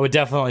 I would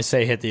definitely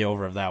say hit the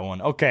over of that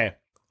one. Okay,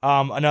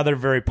 another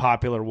very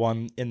popular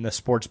one in the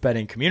sports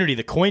betting community,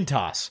 the coin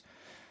toss.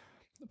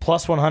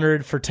 Plus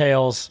 100 for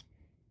tails,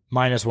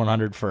 minus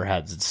 100 for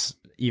heads. It's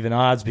even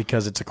odds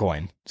because it's a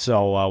coin.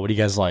 So what do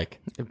you guys like?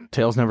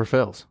 Tails never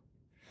fails.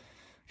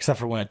 Except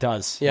for when it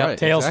does. Yeah, right,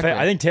 Tails.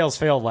 exactly. I think Tails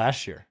failed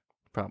last year.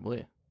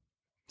 Probably.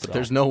 But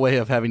there's no way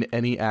of having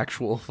any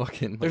actual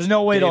fucking... There's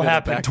no way it'll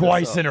happen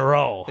twice in a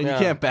row. And you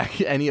can't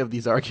back any of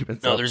these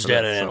arguments No, up there's for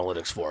data that, and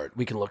analytics for it.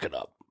 We can look it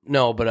up.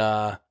 No,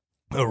 but...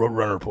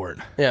 run report.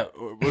 Yeah,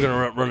 we're going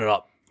to run it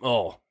up.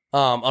 Oh,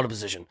 out of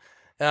position.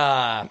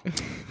 No,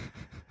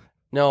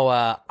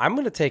 I'm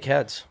going to take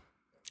heads.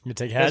 You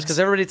take heads? Because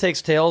everybody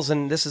takes tails,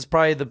 and this is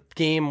probably the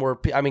game where...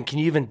 I mean, can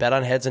you even bet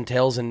on heads and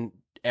tails in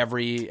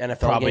every NFL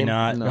Probably game?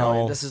 not,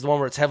 no. This is the one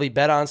where it's heavily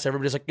bet on, so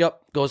everybody's like, yep,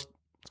 goes...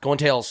 Going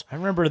tails. I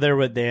remember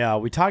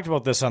we talked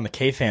about this on the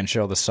K-Fan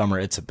show this summer.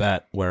 It's a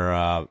bet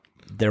where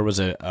there was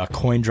a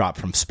coin drop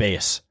from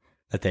space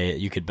that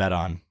you could bet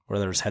on, where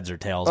there was heads or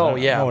tails. Oh, I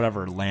don't yeah. know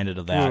whatever landed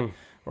of that,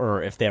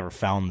 or if they ever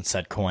found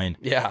said coin.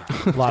 Yeah.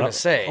 A lot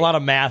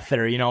of math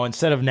there.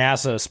 Instead of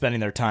NASA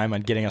spending their time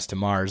on getting us to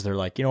Mars, they're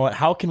like, you know what?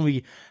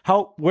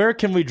 Where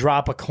can we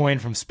drop a coin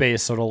from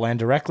space so it'll land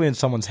directly in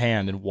someone's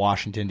hand in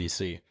Washington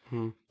D.C.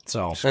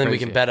 So And then we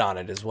can bet on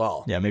it as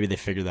well. yeah, maybe they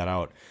figured that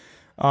out.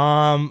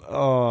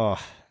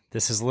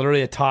 This is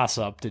literally a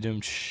toss-up. I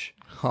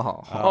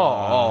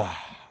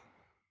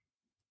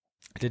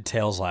did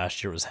tails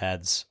last year. It was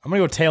heads. I'm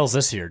gonna go tails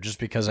this year just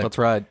because Let's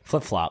ride.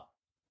 flip-flop.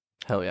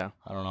 Hell yeah.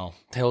 I don't know.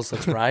 Tails,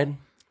 let's ride.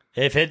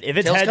 If it's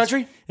Tails heads,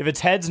 country? if it's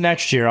heads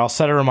next year, I'll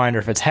set a reminder.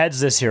 If it's heads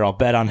this year, I'll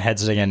bet on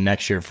heads again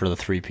next year for the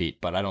three-peat.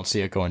 But I don't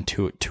see it going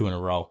two in a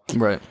row.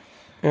 Right.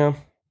 Yeah.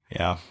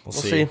 Yeah, We'll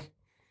see.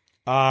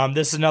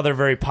 This is another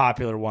very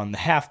popular one, the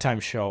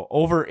halftime show.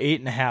 Over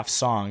 8.5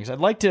 songs. I'd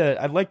like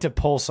to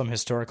pull some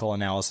historical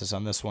analysis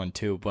on this one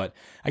too, but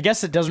I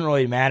guess it doesn't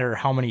really matter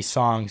how many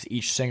songs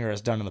each singer has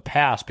done in the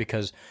past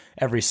because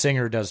every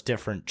singer does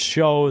different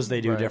shows.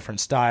 They do different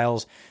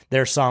styles.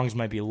 Their songs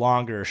might be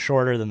longer or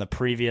shorter than the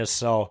previous.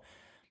 So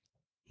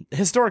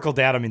historical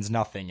data means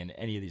nothing in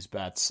any of these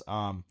bets.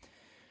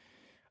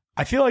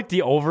 I feel like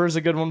the over is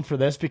a good one for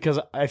this because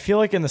I feel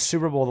like in the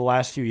Super Bowl the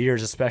last few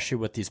years, especially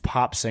with these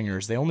pop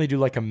singers, they only do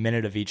like a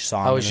minute of each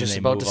song. I was just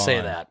about to say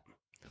that.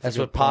 That's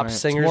what pop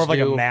singers It's more of like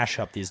do. a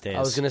mashup these days. I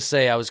was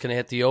going to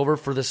hit the over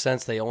for the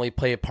sense they only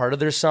play a part of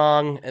their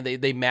song and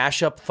they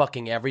mash up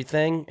fucking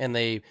everything and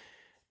they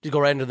go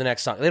right into the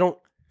next song.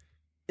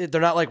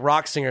 They're not like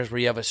rock singers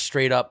where you have a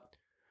straight up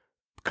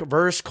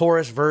verse,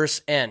 chorus,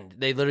 verse, end.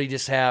 They literally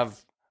just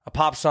have a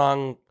pop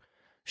song,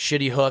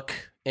 shitty hook,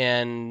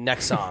 and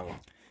next song.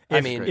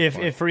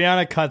 If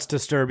Rihanna cuts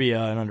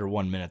Disturbia in under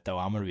 1 minute, though,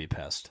 I'm going to be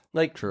pissed.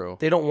 Like, True.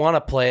 They don't want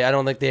to play. I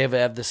don't think they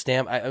have the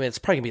stamp. I mean, it's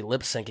probably going to be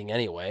lip syncing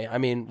anyway.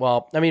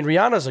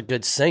 Rihanna's a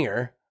good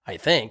singer, I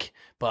think,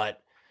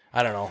 but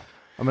I don't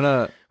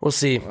know. We'll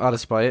see. Out of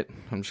spite,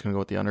 I'm just going to go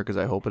with the under because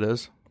I hope it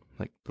is.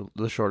 Like,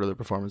 the shorter the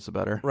performance, the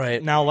better.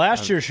 Right. Now,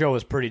 last year's show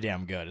was pretty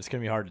damn good. It's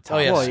going to be hard to tell. Oh,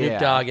 yeah, Well, Snoop yeah.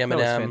 Dogg, That was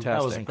Eminem.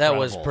 fantastic. That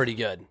was pretty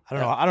good. I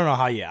don't know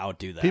how you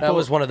outdo that. That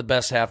was one of the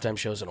best halftime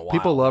shows in a while.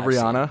 People love I've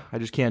seen. Rihanna. I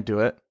just can't do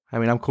it. I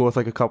mean, I'm cool with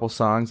like a couple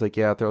songs, like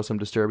throw some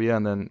Disturbia,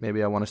 and then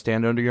maybe I want to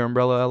stand under your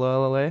umbrella,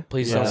 LLA.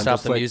 Please don't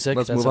stop the music.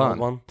 Let's That's move another on.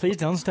 one. Please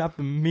don't stop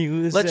the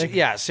music.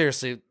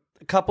 Seriously,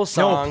 a couple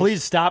songs. No,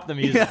 please stop the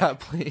music. Yeah,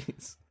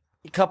 please.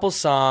 A couple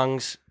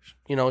songs.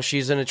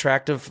 She's an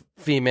attractive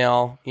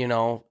female.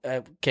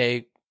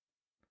 Okay,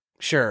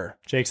 sure.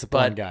 Jake's the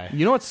fun guy.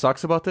 You know what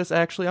sucks about this?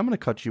 Actually, I'm going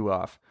to cut you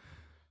off.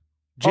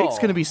 Jake's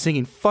going to be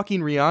singing fucking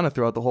Rihanna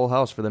throughout the whole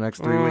house for the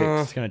next 3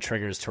 weeks. It's going to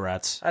trigger his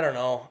Tourette's. I don't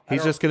know.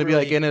 He's just going to be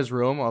like in his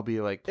room. I'll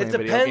be like playing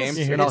video games.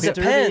 It And I'll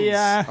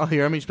depends. I'll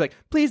hear him. He's like,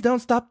 please don't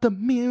stop the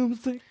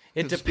music.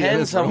 It Just be in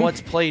his depends on room.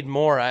 what's played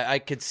more. I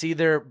could see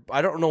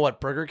I don't know what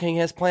Burger King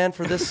has planned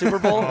for this Super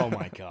Bowl. Oh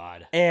my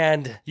god!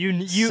 And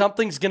you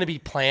something's going to be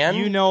planned.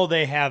 You know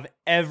they have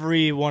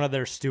every one of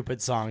their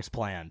stupid songs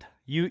planned.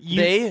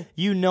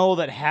 You know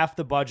that half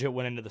the budget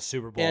went into the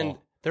Super Bowl, and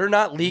they're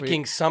not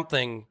leaking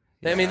something.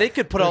 I mean, they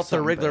could put out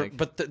their regular,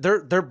 but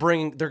they're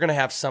going to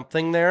have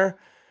something there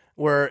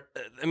where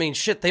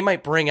they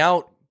might bring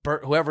out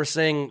whoever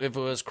sang. If it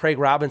was Craig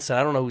Robinson,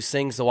 I don't know who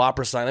sings the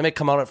Whopper song. They may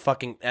come out at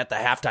the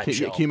halftime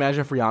show. Can you imagine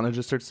if Rihanna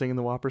just starts singing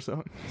the Whopper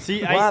song?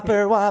 See,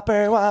 Whopper,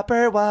 Whopper,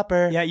 Whopper,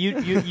 Whopper. Yeah,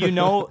 you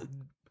know.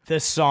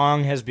 This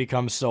song has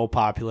become so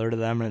popular to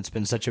them, and it's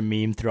been such a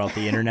meme throughout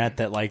the internet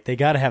that like they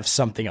got to have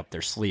something up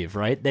their sleeve,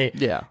 right? They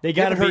got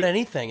to heard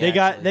anything. They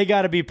got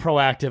to be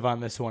proactive on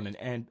this one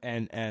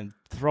and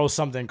throw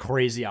something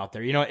crazy out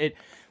there.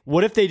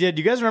 What if they did?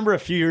 Do you guys remember a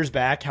few years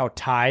back how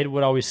Tide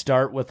would always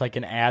start with like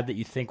an ad that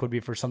you think would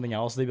be for something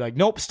else? They'd be like,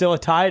 nope, still a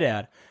Tide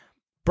ad.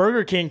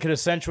 Burger King could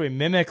essentially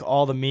mimic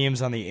all the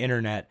memes on the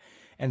internet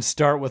and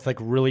start with like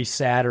really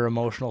sad or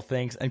emotional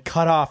things and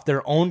cut off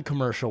their own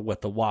commercial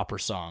with the Whopper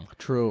song.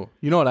 True.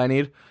 You know what I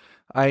need?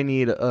 I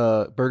need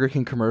a Burger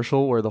King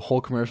commercial where the whole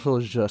commercial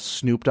is just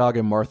Snoop Dogg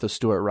and Martha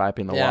Stewart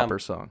rapping the Whopper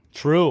song.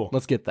 True.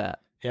 Let's get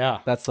that. Yeah.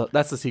 That's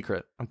the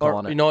secret. I'm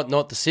calling it. You know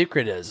what the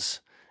secret is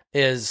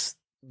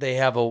they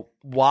have a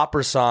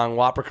Whopper song,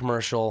 Whopper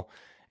commercial,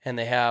 and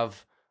they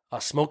have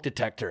a smoke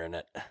detector in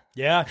it.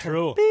 Yeah,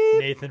 true.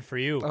 Nathan, for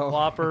you. Oh.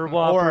 Whopper,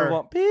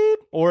 Whopper, beep.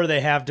 Or they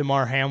have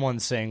DeMar Hamlin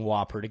saying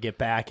Whopper to get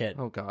back at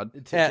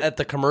at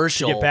the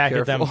commercial. To get back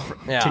at them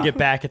Yeah. to get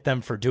back at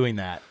them for doing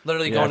that.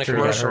 Literally going to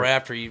commercial right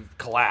after you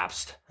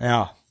collapsed.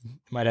 Yeah.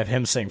 Might have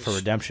him sing for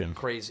redemption.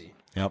 Crazy.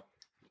 Yep.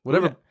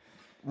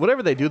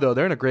 Whatever they do though,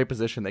 they're in a great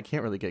position. They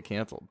can't really get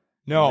canceled.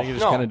 No. They can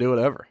just kind of do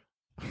whatever.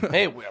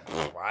 Hey,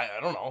 I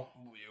don't know.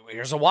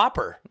 Here's a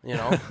Whopper,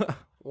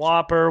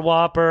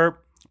 Whopper.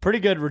 Pretty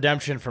good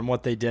redemption from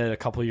what they did a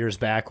couple years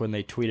back when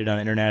they tweeted on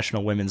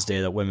International Women's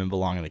Day that women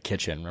belong in the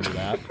kitchen. Remember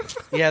that?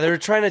 Yeah, they were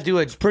trying to do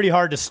it. It's pretty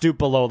hard to stoop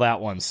below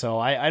that one, so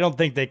I don't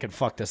think they could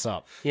fuck this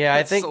up. Yeah,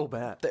 That's I think so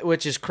bad.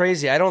 Which is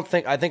crazy. I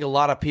think a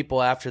lot of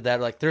people after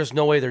that, like, there's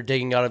no way they're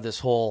digging out of this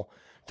hole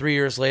 3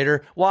 years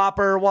later.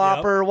 Whopper,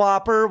 Whopper,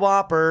 Whopper,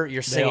 Whopper.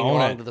 You're singing own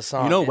along it. to the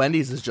song. You know,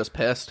 Wendy's is just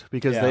pissed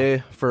because Yeah.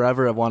 they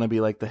forever have want to be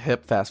like the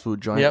hip fast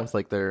food joint Yep. with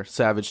like their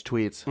savage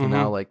tweets, and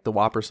now like the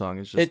Whopper song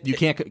is just you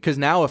can't because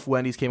now if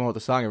Wendy's came out with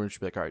a song, everyone should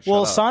be like, all right, shut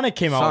Well, up. Sonic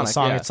came out with a Sonic,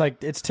 song. yeah. It's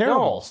like it's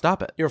terrible. No.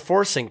 Stop it. You're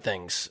forcing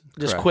things.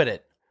 Just Correct. quit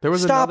it. There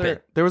was Stop another.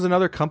 it. There was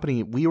another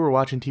company. We were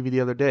watching TV the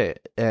other day,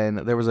 and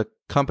there was a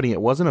company.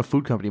 It wasn't a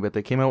food company, but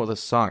they came out with a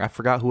song. I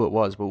forgot who it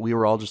was, but we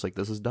were all just like,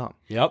 "This is dumb."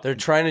 Yep. They're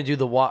trying to do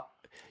the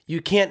You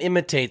can't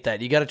imitate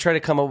that. You got to try to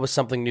come up with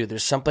something new.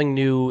 There's something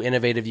new,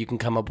 innovative you can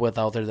come up with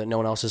out there that no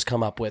one else has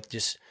come up with.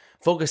 Just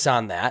focus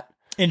on that.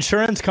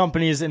 Insurance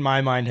companies, in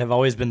my mind, have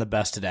always been the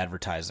best at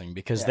advertising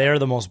because they are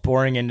the most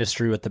boring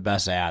industry with the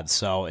best ads.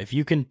 So if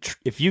you can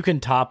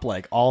top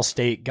like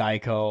Allstate,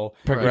 Geico,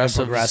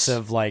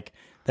 Progressive, like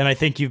then I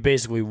think you've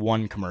basically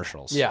won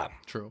commercials. Yeah,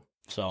 True.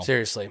 So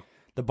seriously.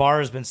 the bar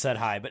has been set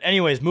high. But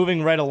anyways,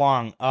 moving right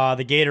along,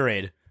 the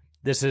Gatorade.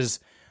 This is,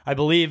 I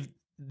believe,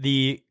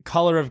 the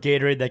color of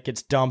Gatorade that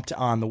gets dumped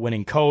on the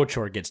winning coach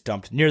or gets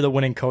dumped near the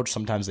winning coach.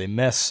 Sometimes they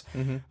miss.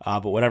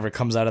 But whatever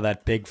comes out of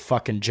that big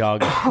fucking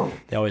jug,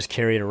 they always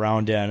carry it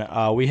around in.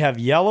 We have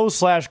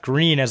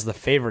yellow/green as the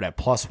favorite at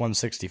plus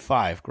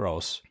 165.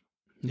 Gross.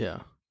 Yeah.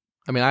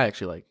 I mean, I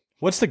actually like.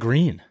 What's the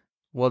green?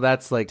 Well,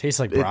 that's like Tastes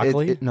like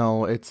broccoli?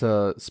 No, it's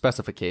a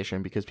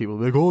specification because people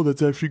are like, "Oh,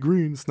 that's actually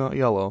green. It's not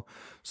yellow."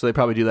 So they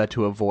probably do that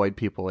to avoid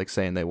people like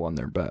saying they won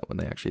their bet when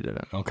they actually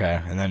didn't.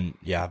 Okay. And then,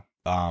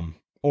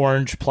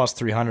 orange plus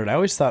 300. I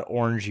always thought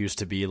orange used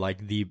to be like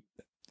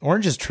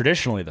orange is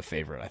traditionally the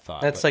favorite, I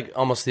thought. That's like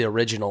almost the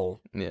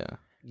original Yeah.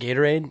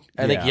 Gatorade.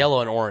 I think Yeah. yellow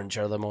and orange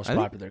are the most I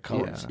think- popular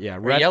colors. yeah, Or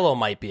red- yellow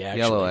might be actually.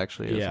 Yellow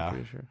actually is, Yeah. I'm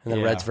pretty sure. And then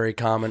Yeah. red's very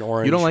common.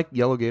 Orange. You don't like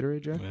yellow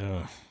Gatorade, Jack?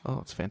 Ugh. Oh,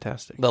 it's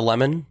fantastic. the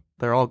lemon?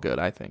 They're all good,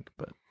 I think,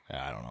 but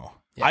Yeah, I don't know.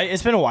 Yeah.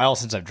 It's been a while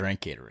since I've drank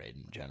Gatorade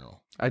in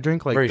general. I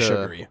drink like Very the,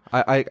 sugary.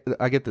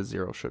 I get the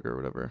zero sugar or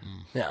whatever.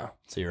 Yeah.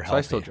 So you're So healthy.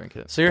 I still drink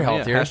it. So you're Yeah,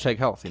 healthier. hashtag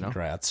health, you know.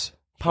 Congrats.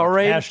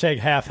 Powerade? Hashtag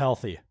half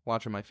healthy.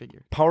 Watching my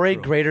figure.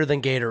 Powerade greater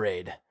than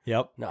Gatorade.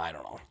 Yep. No, I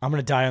don't know. I'm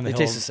gonna die on the They hill.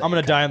 taste the same, I'm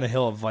gonna kinda. die on the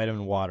hill of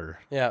vitamin water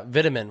Yeah,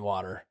 vitamin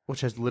water. Which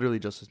has literally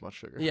just as much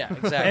sugar. Yeah,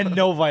 exactly. and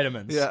no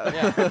vitamins.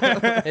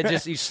 Yeah. It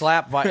just you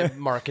slap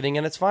marketing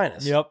in its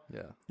finest. Yep.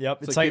 Yeah. Yep.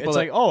 It's It's like like it's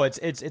people like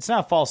it's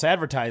not false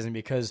advertising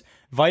because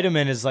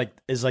vitamin is like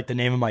the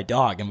name of my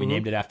dog and we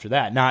named it after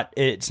that.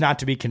 It's not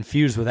to be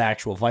confused with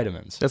actual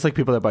vitamins. That's like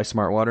people that buy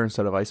Smart Water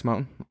instead of Ice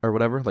Mountain or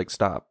whatever. Like,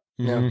 stop.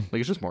 Yeah. Like,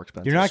 it's just more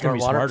expensive. You're not going to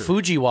be water,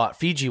 smarter.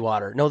 Fiji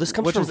water. No, this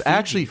comes Which from is Fiji.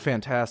 actually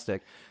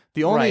fantastic.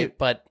 The only right,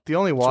 but the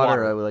only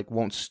water, water. I like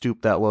won't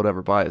stoop that low to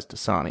ever buy is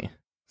Dasani.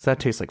 So that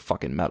tastes like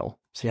fucking metal.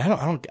 See, I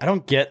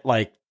don't get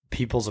like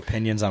people's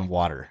opinions on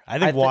water. I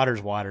think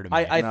water's water to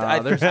me.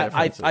 there's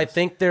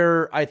think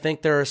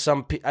there are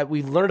some.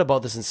 We learned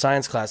about this in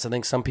science class. I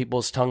think some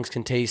people's tongues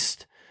can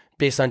taste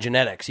based on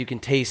genetics. You can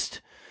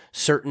taste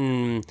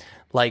certain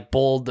like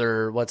bold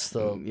or what's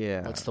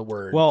the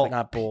word? Well,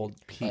 not bold.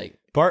 Like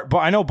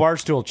I know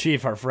Barstool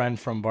Chief, our friend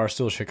from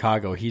Barstool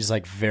Chicago. He's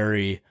like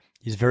very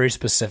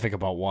specific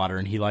about water,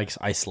 and he likes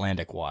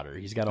Icelandic water.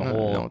 He's got a I don't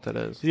whole know what that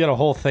is. He's got a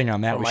whole thing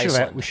on that. From We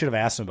Iceland. should have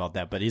asked him about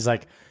that, but he's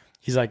like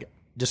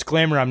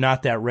disclaimer: I'm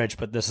not that rich,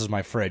 but this is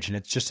my fridge, and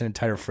it's just an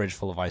entire fridge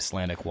full of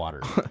Icelandic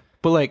water.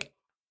 But like,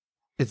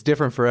 it's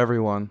different for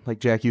everyone. Like,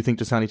 Jack, you think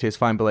Dasani tastes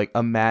fine, but like,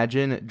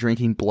 imagine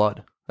drinking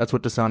blood. That's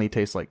what Dasani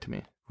tastes like to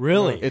me.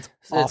 Really? It's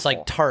it's like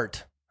awful.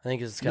 tart. I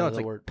think it's kind No, of it's the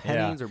like word.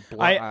 pennies or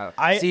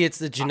blood. See, it's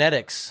the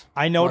genetics.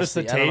 I noticed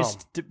the Must be. I don't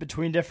taste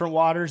between different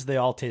waters. They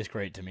all taste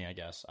great to me. I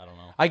guess I don't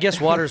know. I guess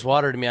water's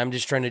water to me. I'm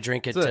just trying to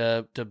drink it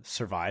to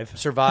Survive.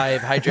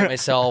 hydrate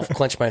myself,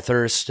 quench my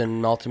thirst,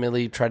 and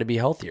ultimately try to be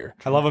healthier.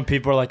 I love when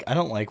people are like, "I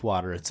don't like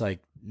water." It's like,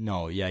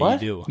 no, yeah,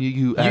 What? you do.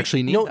 You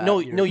actually need that. No,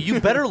 you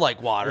better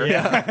like water.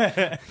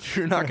 Yeah.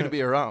 You're not going to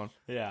be around.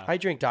 Yeah. I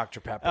drink Dr.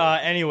 Pepper.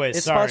 Anyways,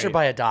 it's sorry. sponsored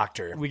by a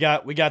doctor. We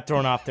got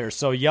thrown off there.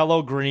 So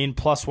yellow, green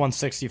plus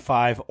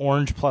 165,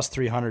 orange plus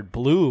 300,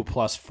 blue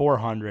plus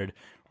 400,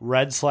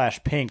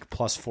 red/pink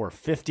plus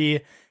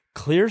 450,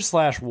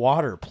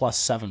 clear/water plus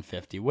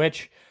 750.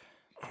 Which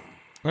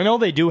I know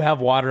they do have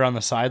water on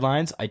the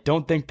sidelines. I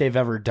don't think they've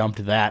ever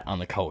dumped that on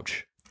the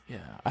coach. Yeah.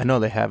 I know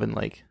they have in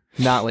like,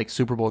 not like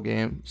Super Bowl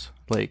games.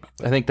 Like,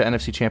 I think the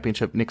NFC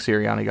Championship, Nick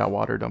Sirianni got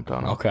water dumped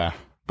on him. Okay.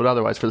 But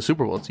otherwise, for the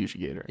Super Bowl, it's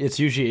usually Gatorade. It's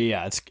usually,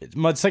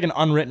 it's like an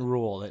unwritten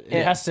rule. It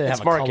has to it's have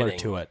a color marketing.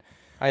 to it.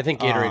 I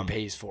think Gatorade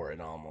pays for it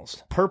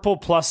almost. Purple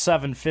plus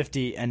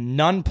 750 and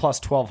none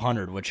plus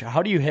 1200, which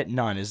how do you hit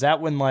none? Is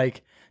that when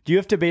do you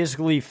have to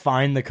basically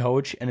find the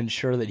coach and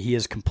ensure that he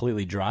is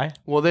completely dry?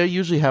 Well, they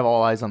usually have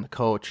all eyes on the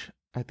coach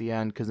at the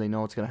end because they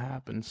know it's going to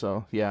happen.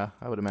 So, yeah,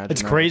 I would imagine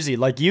It's that. crazy.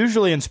 Like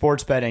usually in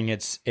sports betting,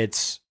 it's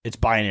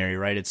binary,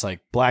 right? It's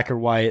like black or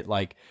white,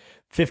 like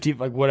 50,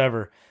 like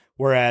whatever.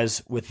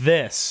 Whereas with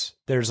this,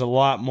 there's a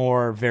lot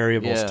more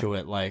variables Yeah. to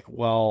it. Like,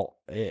 well,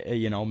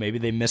 maybe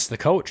they missed the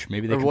coach.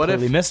 Maybe they Or what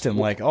completely if- missed him.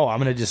 Like, oh, I'm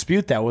going to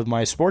dispute that with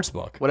my sports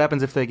book. What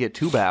happens if they get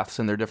 2 baths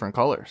and they're different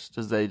colors?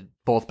 Does they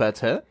both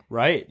bets hit?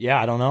 Right?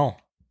 Yeah, I don't know.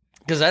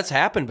 Because that's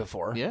happened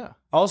before. Yeah.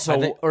 Also,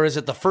 or is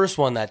it the first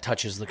one that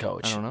touches the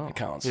coach? I don't know. It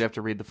counts. You'd have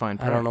to read the fine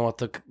I print. don't know what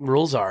the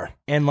rules are.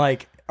 and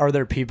like, are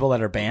there people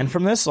that are banned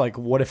from this? Like,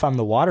 what if I'm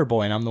the water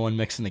boy and I'm the one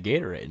mixing the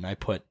Gatorade and I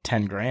put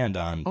 10 grand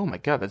on? Oh my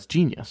God, that's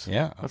genius.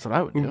 Yeah. That's what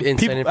I would do. Inside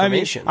People,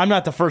 information. I'm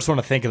not the first one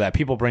to think of that.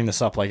 People bring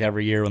this up like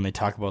every year when they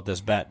talk about this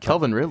bet.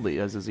 Calvin Ridley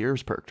has his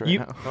ears perked right You,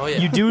 now. Oh, yeah.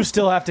 you do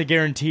still have to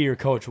guarantee your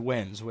coach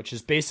wins, which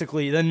is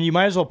basically then you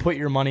might as well put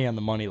your money on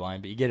the money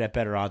line, but you get at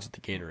better odds with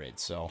the Gatorade.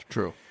 So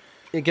True.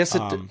 I guess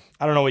it.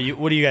 I don't know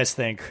what do you guys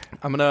think?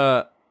 I'll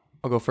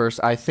go first.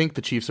 I think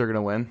the Chiefs are going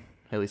to win.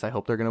 At least I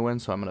hope they're going to win,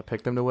 so I'm going to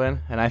pick them to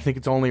win. And I think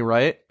it's only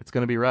right. It's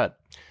going to be red.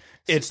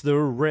 It's the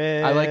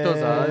red. I like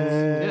those odds.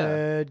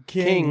 Yeah.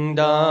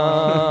 Kingdom.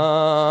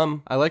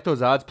 I like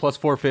those odds. Plus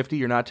 450.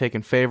 You're not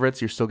taking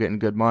favorites. You're still getting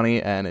good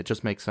money, and it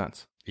just makes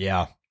sense.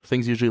 Yeah.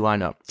 Things usually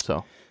line up.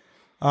 So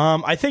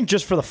I think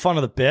just for the fun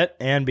of the bit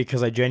and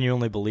because I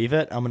genuinely believe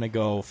it, I'm going to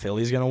go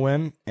Philly's going to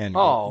win and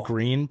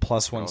green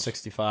plus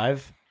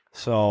 165.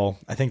 So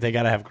I think they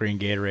got to have green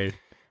Gatorade.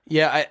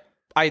 Yeah,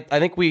 I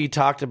think we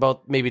talked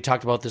about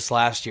this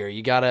last year.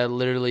 You got to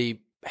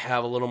literally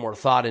have a little more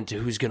thought into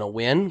who's going to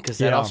win because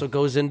that also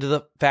goes into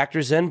the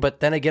factors in. But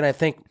then again, I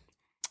think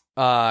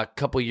a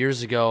couple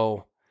years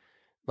ago,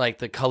 like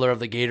the color of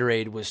the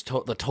Gatorade was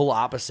the total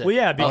opposite. Well,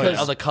 yeah, because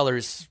of the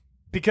colors.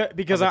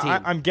 Because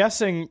I'm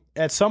guessing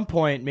at some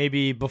point,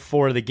 maybe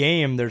before the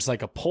game, there's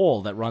like a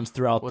poll that runs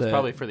throughout it's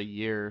probably for the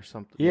year or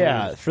something.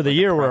 Yeah, for the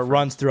year where it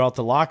runs throughout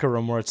the locker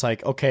room where it's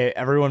like, okay,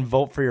 everyone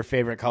vote for your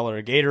favorite color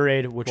of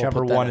Gatorade.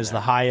 Whichever one is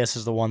the highest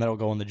is the one that will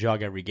go in the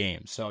jug every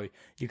game. So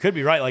you could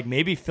be right. Like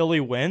maybe Philly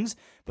wins,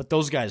 but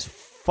those guys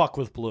fuck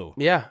with blue.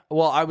 Yeah.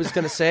 Well, I was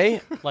going to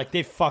say. Like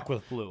they fuck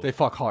with blue. They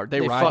fuck hard.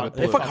 They ride with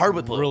blue. They fuck hard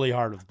with blue. Really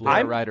hard with blue.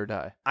 Ride or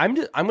die. I'm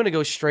going to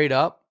go straight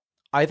up.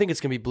 I think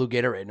it's going to be blue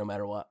Gatorade no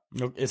matter what.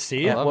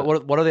 See? Yeah.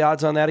 What are the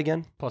odds on that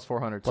again? Plus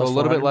 400. Plus so a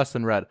little 400? bit less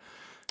than red.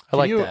 I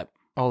like that.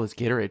 All this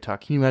Gatorade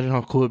talk. Can you imagine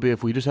how cool it'd be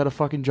if we just had a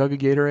fucking jug of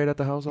Gatorade at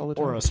the house all the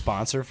time? Or a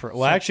sponsor for.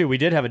 Well, actually, we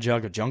did have a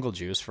jug of Jungle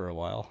Juice for a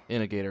while.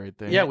 In a Gatorade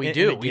thing. Yeah, we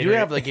do. We do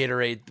have the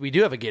Gatorade. We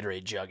do have a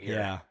Gatorade jug here.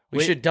 Yeah.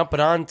 We should dump it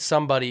on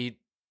somebody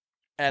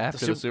at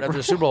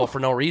the Super Bowl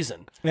for no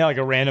reason. Yeah, like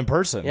a random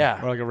person.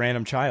 Yeah. Or like a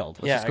random child.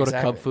 Let's just go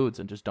to Cub Foods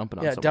and just dump it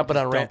on someone. Dump it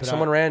on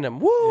someone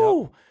random.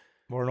 Woo! Yep.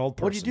 Or an old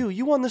person. What'd you do?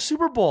 You won the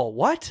Super Bowl.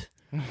 What?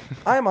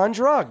 I'm on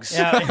drugs.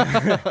 Yeah.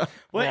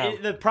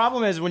 The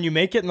problem is when you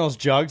make it in those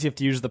jugs, you have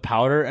to use the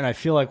powder, and I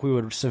feel like we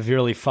would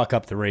severely fuck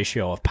up the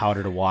ratio of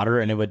powder to water,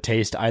 and it would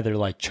taste either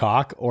like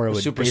chalk or it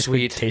would super basically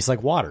sweet. taste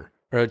like water.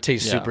 Or it would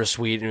taste super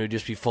sweet, and it would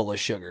just be full of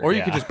sugar. Or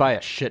you could just buy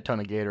a shit ton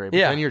of Gatorade, but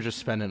then you're just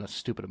spending a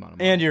stupid amount of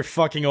money. And you're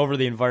fucking over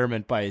the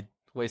environment by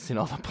wasting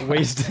all the plastic.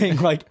 wasting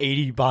like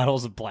 80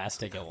 bottles of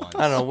plastic at once.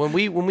 I don't know.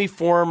 When we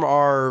form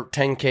our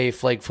 10K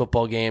flag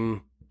football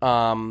game,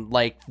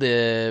 like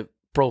the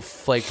pro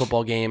flag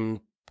football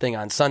game thing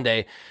on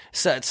Sunday,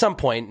 so at some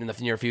point in the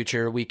near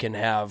future, we can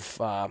have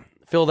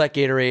fill that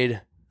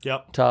Gatorade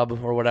tub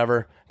or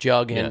whatever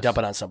jug and dump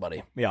it on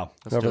somebody. Yeah,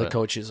 whoever the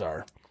coaches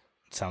are.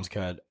 Sounds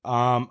good.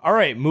 All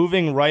right,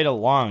 moving right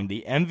along.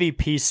 The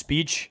MVP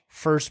speech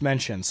first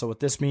mention. So what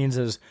this means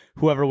is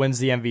whoever wins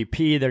the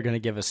MVP, they're going to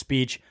give a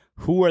speech.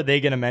 Who are they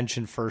going to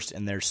mention first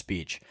in their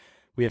speech?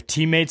 We have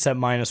teammates at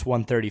minus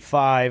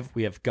 135.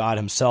 We have God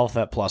himself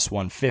at plus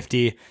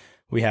 150.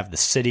 We have the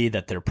city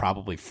that they're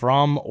probably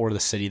from or the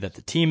city that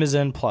the team is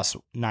in plus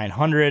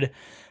 900.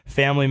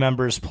 Family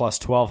members plus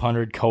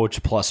 1,200.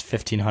 Coach plus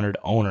 1,500.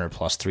 Owner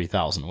plus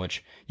 3,000,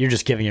 which you're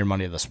just giving your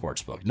money to the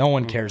sports book. No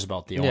one cares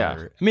about the owner.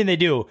 Yeah. I mean, they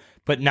do,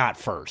 but not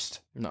first.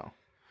 No.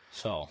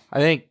 So I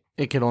think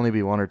it could only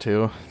be one or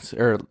two,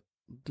 or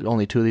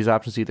only two of these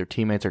options, either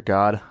teammates or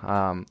God.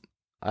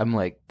 I'm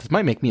like, this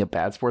might make me a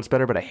bad sports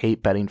bettor, but I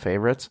hate betting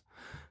favorites,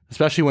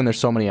 especially when there's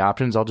so many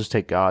options. I'll just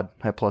take God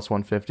at plus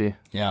 150.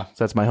 Yeah. So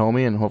that's my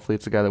homie, and hopefully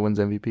it's the guy that wins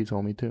MVP's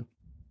homie too.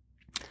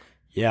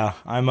 Yeah,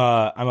 I'm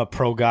a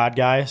pro God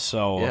guy,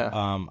 so Yeah.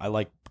 I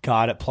like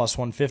God at plus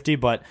 150,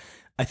 but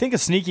I think a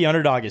sneaky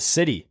underdog is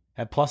City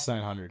at plus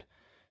 900.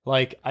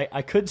 Like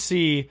I could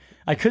see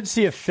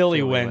if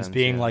Philly wins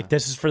being like,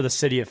 this is for the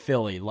city of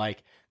Philly.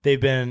 Like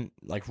they've been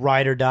like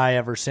ride or die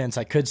ever since.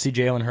 I could see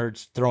Jalen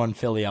Hurts throwing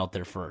Philly out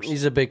there first.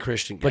 He's a big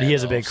Christian guy. But he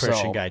is a big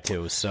Christian guy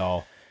too,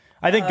 so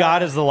I think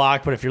God is the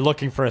lock, but if you're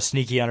looking for a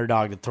sneaky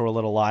underdog to throw a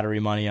little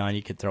lottery money on,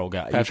 you could throw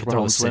God. You Patrick could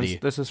throw the Mahomes city.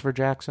 wins. This is for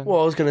Jackson. Well,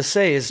 I was going to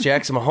say, is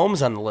Jackson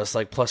Mahomes on the list,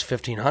 like plus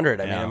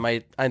 1,500? I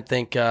mean, I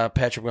think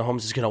Patrick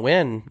Mahomes is going to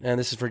win, and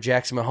this is for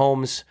Jackson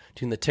Mahomes,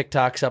 doing the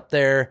TikToks up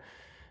there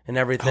and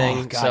everything.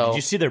 Oh, God, so, did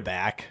you see their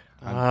back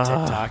on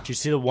TikTok? Did you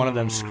see the one of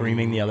them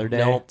screaming the other day?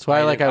 Nope. That's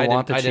why I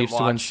want the I didn't Chiefs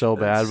to win watch. so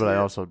bad, but I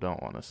That's- also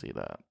don't want to see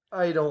that.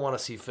 I don't want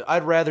to see.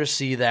 I'd rather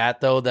see that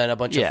though than a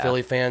bunch of Yeah.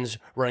 Philly fans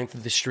running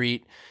through the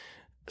street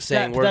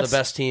saying we're the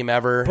best team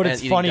ever. But and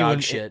it's eating funny dog when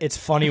shit. it's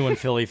funny when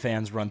Philly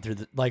fans run through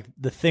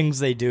the things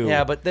they do.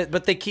 Yeah, but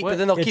they keep. But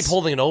then they'll keep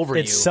holding it over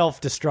you. It's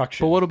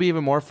self-destruction. But what'll be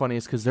even more funny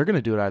is because they're going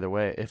to do it either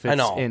way. If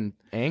it's in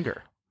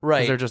anger,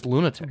 right? They're just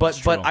lunatics.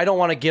 But I don't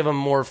want to give them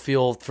more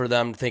fuel for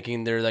them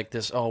thinking they're like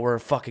this. Oh, we're a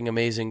fucking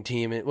amazing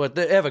team. Well,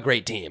 they have a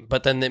great team,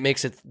 but then they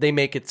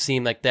make it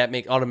seem like that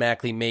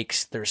automatically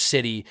makes their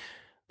city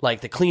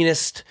like the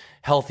cleanest,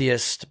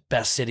 healthiest,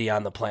 best city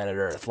on the planet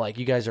Earth. Like,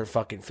 you guys are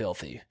fucking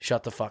filthy.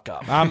 Shut the fuck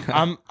up.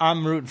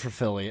 I'm rooting for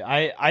Philly.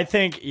 I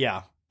think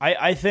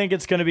I think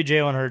it's going to be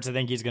Jalen Hurts. I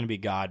think he's going to be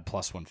God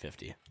plus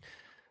 150.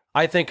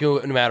 I think no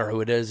matter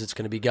who it is, it's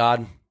going to be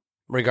God,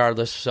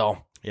 regardless.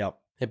 So yep,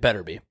 it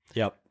better be.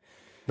 Yep,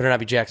 better not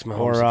be Jackson Mahomes.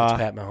 Or it's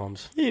Pat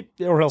Mahomes.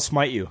 Or he'll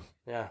smite you.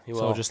 Yeah, he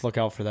will. So just look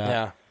out for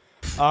that.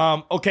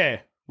 Yeah.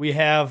 Okay. We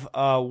have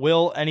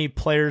will any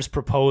players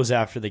propose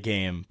after the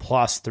game?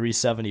 Plus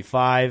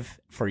 375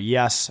 for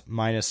yes,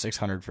 minus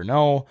 600 for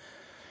no.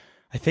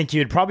 I think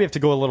you'd probably have to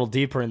go a little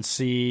deeper and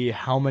see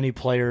how many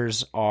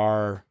players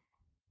are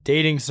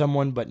dating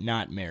someone but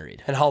not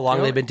married. And how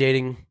long they've been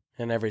dating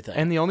and everything.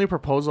 And the only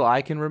proposal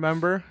I can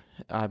remember,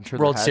 I'm sure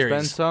World there has Series.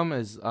 been some,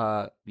 is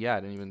I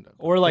didn't even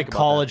or like think about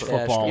college that,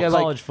 football. Yeah,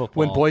 college like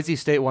football. when Boise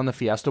State won the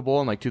Fiesta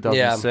Bowl in like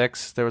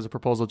 2006, there was a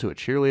proposal to a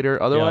cheerleader.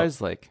 Otherwise,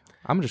 like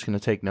I'm just going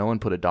to take no and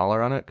put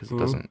 $1 on it because it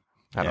doesn't,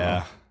 I don't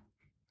know.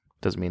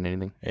 Doesn't mean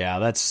anything. Yeah,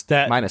 that's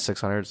that. Minus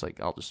 600, it's like,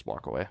 I'll just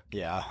walk away.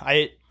 Yeah,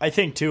 I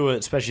think too,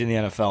 especially in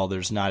the NFL,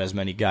 there's not as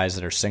many guys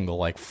that are single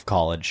like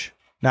college.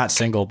 Not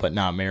single, but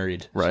not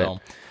married. Right. So.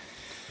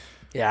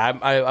 Yeah,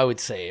 I would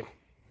say.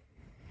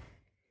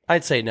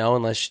 I'd say no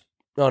unless.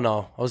 Oh,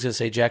 no. I was going to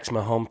say Jackson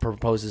Mahomes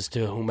proposes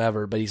to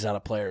whomever, but he's not a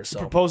player. So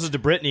He proposes to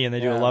Brittany and they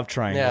do a love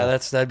triangle. Yeah,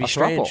 that'd be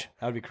strange.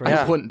 That'd be crazy.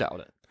 I wouldn't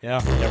doubt it.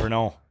 Yeah, you never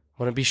know.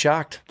 Wouldn't be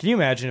shocked. Can you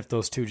imagine if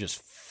those two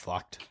just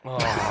fucked?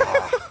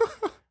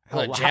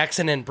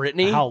 Jackson and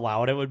Brittany? How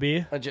loud it would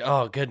be?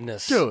 Oh,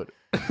 goodness. Dude.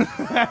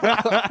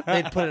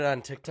 They'd put it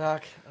on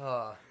TikTok.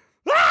 Oh.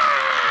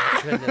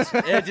 Goodness.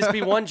 It'd just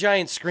be one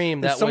giant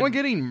scream. Is someone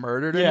getting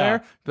murdered in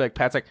there? Be like,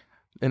 Pat's like,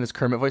 in his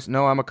Kermit voice,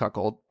 no, I'm a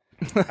cuckold.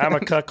 I'm a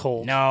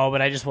cuckold. No,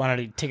 but I just wanted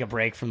to take a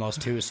break from those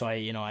two, so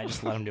I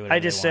just let them do it. I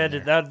just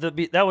said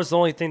that was the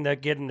only thing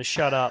that get him to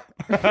shut up.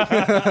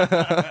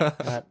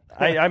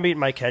 I'm eating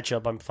my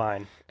ketchup. I'm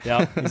fine.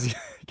 Yep.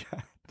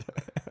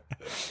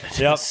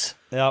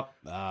 Yep.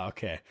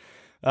 Okay.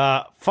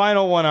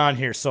 Final one on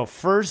here. So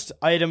first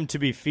item to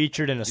be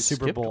featured in a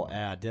Super Bowl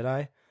ad. Did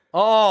I?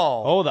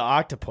 Oh, the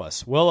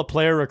octopus. Will a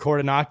player record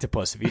an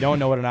octopus? If you don't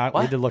know what an octopus,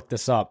 we need to look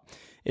this up.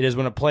 It is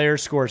when a player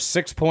scores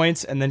 6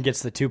 points and then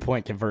gets the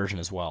 2-point conversion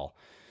as well.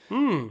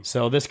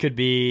 So this could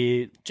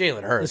be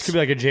Jalen Hurts. This could be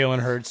like a Jalen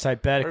Hurts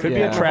type bet. It could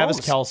be a Travis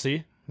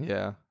Kelce.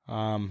 Yeah.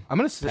 I'm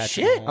gonna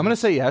say I'm gonna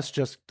say yes.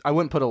 Just I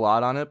wouldn't put a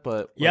lot on it,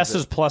 but yes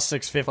is plus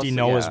 650.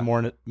 No is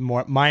more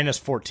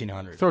minus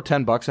 1,400. Throw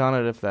 $10 on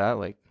it if that.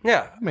 Like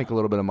make a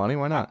little bit of money.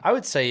 Why not? I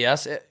would say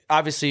yes.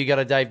 Obviously, you got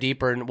to dive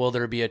deeper. And will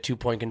there be a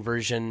 2-point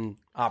conversion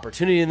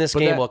opportunity in this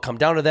game? Will it come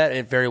down to that?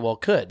 It very well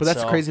could. But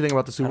that's the crazy thing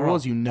about the Super Bowl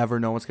is you never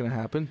know what's going to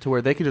happen. To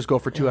where they could just go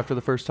for 2 after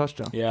the first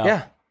touchdown.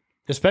 Yeah.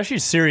 Especially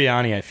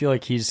Sirianni, I feel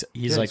like he's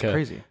like a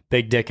crazy.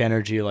 Big dick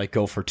energy, like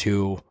go for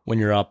 2 when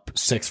you're up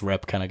 6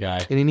 rip kind of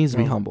guy. And he needs to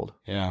be humbled.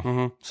 Yeah.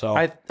 Mm-hmm. So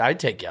I'd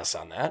take yes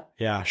on that.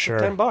 Yeah, sure.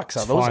 $10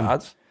 on those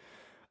odds.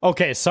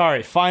 Okay,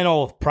 sorry.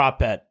 Final prop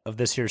bet of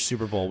this year's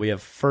Super Bowl. We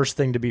have first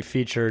thing to be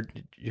featured.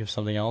 Do you have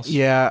something else?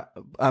 Yeah,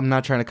 I'm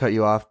not trying to cut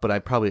you off, but I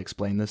probably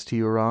explained this to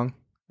you wrong.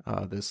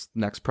 This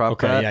next prop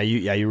bet. Okay,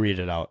 you read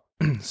it out.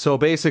 So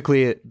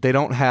basically, they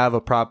don't have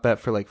a prop bet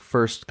for like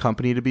first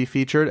company to be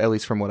featured, at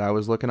least from what I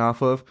was looking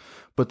off of.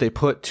 But they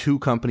put 2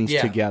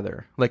 companies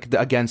together, like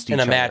against each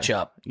other. In a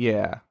matchup.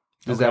 Yeah.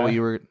 Is that what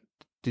you were...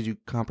 Did you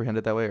comprehend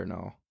it that way or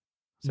no?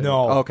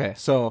 No. Okay,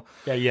 so...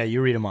 Yeah,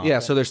 you read them off. Yeah,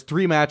 so there's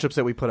 3 matchups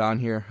that we put on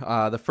here.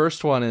 The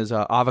first one is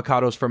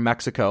avocados from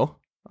Mexico,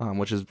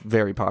 which is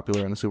very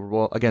popular in the Super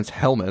Bowl, against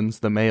Hellman's,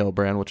 the mayo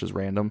brand, which is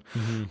random.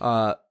 Mm-hmm.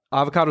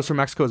 Avocados from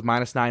Mexico is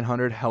minus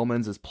 900.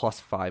 Hellman's is plus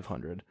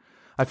 500.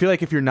 I feel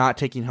like if you're not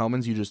taking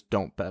Hellman's, you just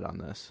don't bet on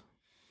this.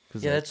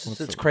 Yeah,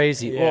 it's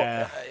crazy. Yeah.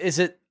 Well, is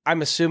it?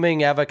 I'm assuming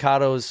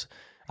avocados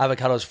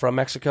from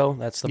Mexico.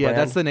 That's the brand?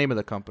 that's the name of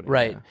the company.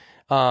 Right.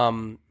 Yeah.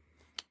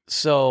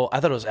 So I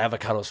thought it was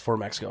avocados for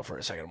Mexico for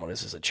a second. What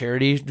is this? A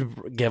charity?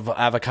 Give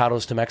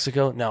avocados to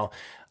Mexico? No.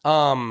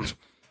 That'd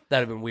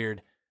have been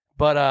weird.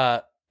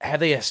 But have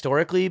they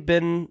historically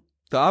been?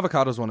 The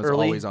avocados one is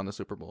early? always on the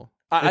Super Bowl.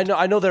 I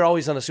know they're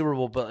always on the Super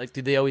Bowl, but like,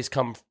 do they always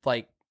come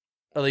like?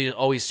 Are they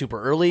always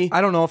super early?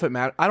 I don't know if it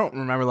matters. I don't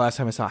remember the last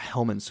time I saw a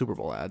Hellman Super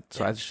Bowl ad,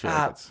 so I just feel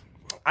like it's...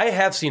 I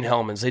have seen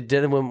Hellman's. They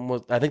did them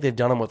with, I think they've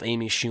done them with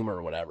Amy Schumer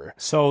or whatever.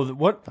 So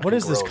what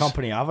is this gross.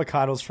 company?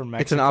 Avocados from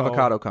Mexico? It's an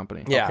avocado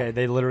company. Yeah. Okay,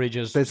 they literally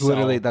just... That's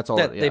literally, that's all.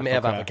 They may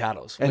have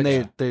avocados. And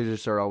they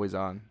just are always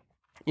on.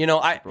 You know,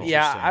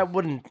 I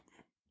wouldn't...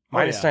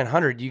 Minus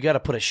 900, you got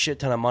to put a shit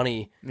ton of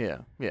money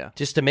Yeah.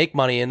 just to make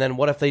money. And then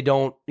what if they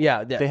don't?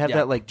 Yeah. They have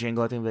that like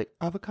jingle, I think, like,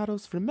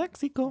 avocados from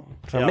Mexico.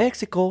 From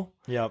Mexico.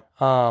 Yep.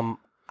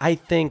 I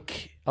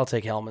think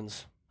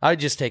Hellman's. I'd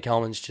just take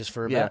Hellman's just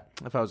for a bet.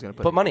 If I was going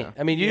to put money.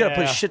 I mean, you got to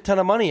put a shit ton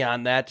of money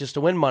on that just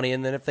to win money,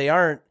 and then if they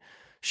aren't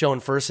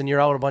showing first, then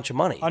you're out a bunch of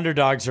money.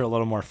 Underdogs are a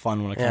little more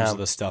fun when it comes to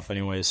this stuff,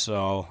 anyways.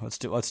 So let's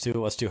do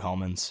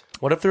Hellman's.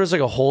 What if there was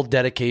like a whole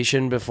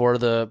dedication before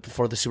the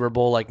Super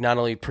Bowl, like not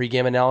only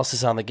pregame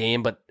analysis on the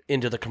game, but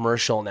into the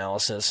commercial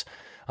analysis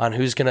on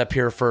who's going to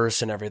appear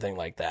first and everything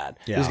like that?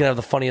 Yeah. Who's going to have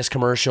the funniest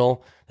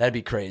commercial? That'd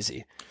be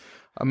crazy.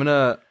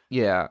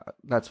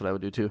 That's what I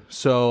would do too.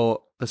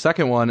 So the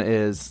second one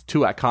is two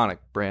iconic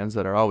brands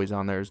that are always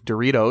on there. Is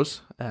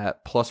Doritos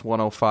at plus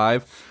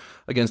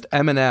 105 against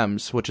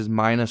M&M's, which is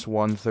minus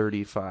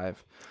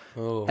 135.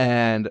 Oh.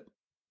 And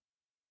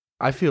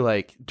I feel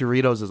like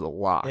Doritos is a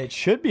lock. It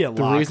should be a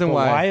The lock. reason but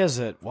why- why is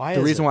it?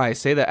 The reason why I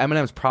say that,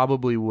 M&M's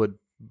probably would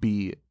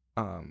be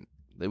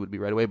they would be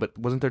right away, but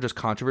wasn't there just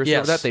controversy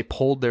over that? They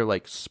pulled their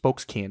like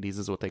spokes candies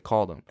is what they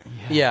called them.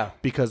 Yeah.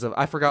 Because of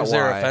I forgot Is why.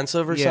 they're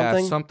offensive or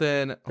something?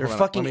 Something. They're hold on,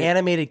 fucking let me-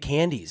 animated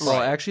candies. Well,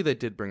 actually, they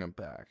did bring them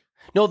back.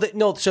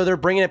 No, so they're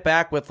bringing it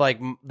back with like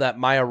that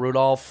Maya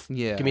Rudolph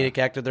Yeah. comedic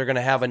actor. They're going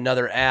to have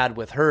another ad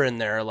with her in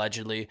there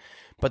allegedly,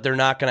 but they're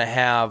not going to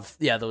have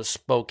those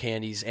spoke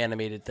candies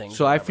animated things.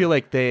 So I feel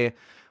like they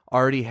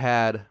already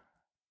had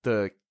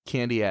the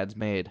candy ads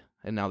made,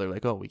 and now they're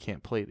like, oh, we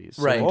can't play these.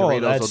 So Right. then Oh,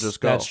 Doritos will just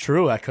go. That's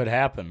true. That could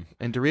happen.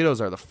 And Doritos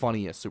are the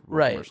funniest Super Bowl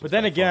Right. commercials. But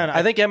then by again, far.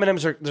 I think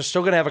M&M's they're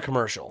still going to have a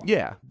commercial.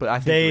 yeah, but I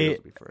think They- Doritos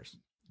will be first.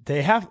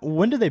 They have.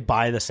 When did they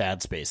buy this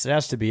ad space? It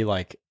has to be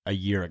like a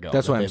year ago.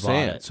 That's that what they I'm bought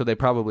saying. it. So they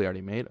probably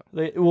already made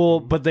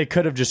them. But they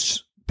could have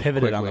just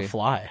pivoted on the Quickly.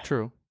 fly.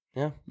 True.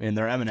 Yeah. And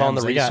their M&Ms, Found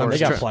the they got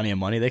resource. plenty of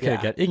money. They could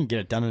Yeah. they can get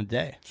it done in a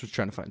day. Just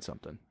trying to find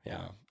something.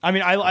 Yeah. I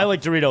mean, I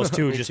like Doritos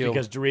too, Me just too.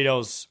 because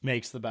Doritos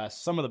makes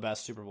some of the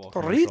best Super Bowl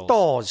commercials.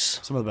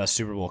 Doritos. Some of the best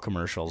Super Bowl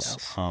commercials.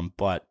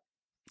 But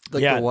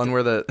Like yeah, the one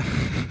where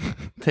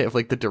they have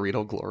like the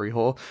Dorito glory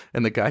hole,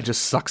 and the guy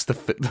just sucks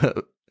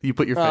you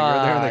put your finger in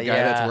there, and the guy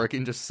that's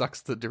working just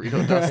sucks the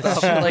Dorito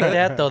dust Shit out. like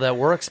that though, that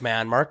works,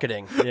 man.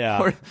 Marketing, yeah.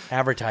 Or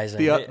advertising.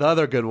 the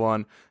other good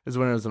one is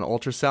when it was an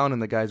ultrasound,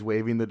 and the guy's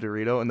waving the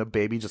Dorito, and the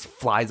baby just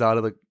flies out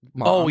of the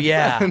mom. Oh,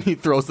 yeah. and he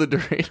throws the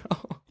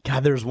Dorito.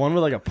 God, there's one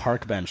with like a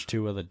park bench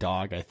too with a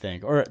dog, I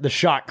think, or the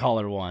shot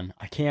collar one.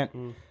 I can't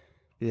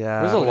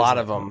Yeah, There's a lot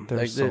of them.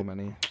 There's Like, so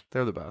many.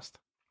 They're the best.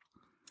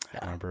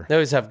 remember. They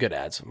always have good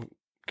ads. I'm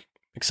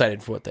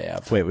excited for what they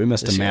have. Wait, we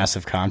missed this a year.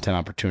 massive content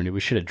opportunity. We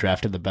should have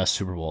drafted the best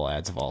Super Bowl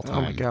ads of all time.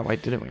 Oh my god, why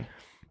didn't we?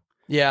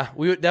 Yeah, that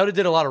would have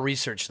did a lot of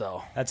research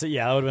though. That's it.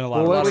 Yeah, that would have been a lot,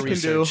 Well, of, what lot we of can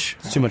research. do-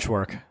 It's too much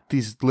work.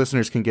 These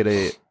listeners can get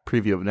a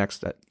preview of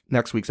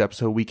next week's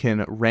episode. We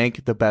can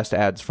rank the best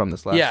ads from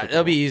this last. Yeah, Super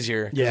that'll Bowl. be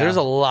easier. 'Cause Yeah. there's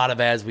a lot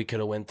of ads we could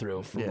have went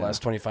through from the Yeah.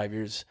 last 25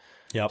 years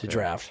Yep. to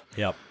draft.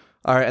 Yep.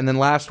 All right, and then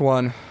last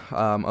one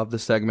of the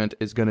segment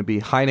is going to be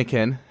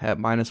Heineken at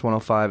minus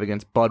 105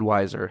 against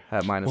Budweiser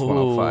at minus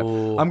 105.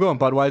 Ooh. I'm going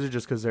Budweiser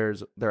just because they're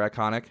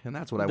iconic, and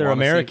that's what I want. They're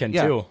American,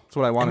 yeah, too. That's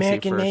what I want to see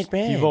American first. made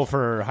brand. You vote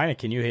for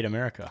Heineken, you hate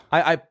America.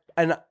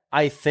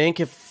 I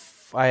think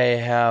if I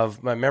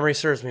have my memory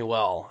serves me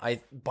well,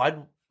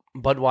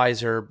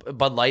 Budweiser,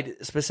 Bud Light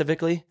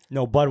specifically.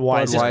 No,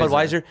 Budweiser. Is this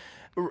Budweiser?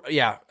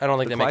 Yeah, I don't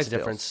think The that makes a Clydesdales.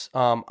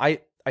 difference.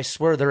 I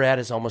swear their ad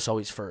is almost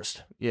always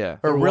first. Yeah,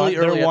 Or really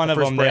they're early. one at of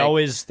the first them.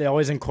 break. They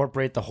always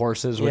incorporate the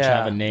horses, which Yeah.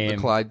 have a the name.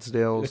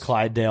 Clydesdales. The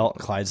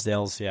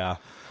Clydesdales. Yeah.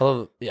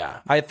 Oh,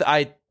 yeah. I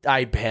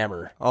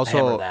hammer. I Also,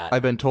 hammer that.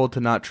 I've been told to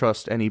not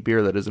trust any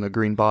beer that is in a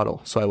green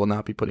bottle, so I will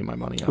not be putting my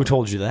money on Who it.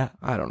 told you that?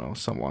 I don't know.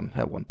 Someone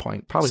at one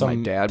point. Probably Some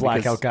my dad.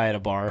 blackout because- guy at a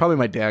bar. Probably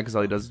my dad because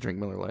all he does is drink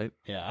Miller Lite.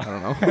 I Yeah.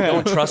 don't know.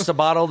 Don't trust a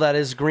bottle that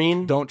is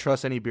green. Don't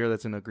trust any beer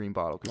that's in a green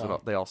bottle because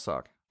they all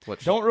suck.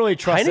 Which, Don't really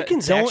trust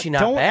Heineken's don't, actually not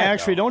don't bad,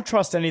 actually though. don't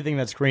trust anything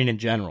that's green in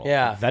general.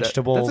 Yeah.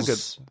 Vegetables.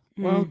 That's a good.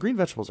 Well, green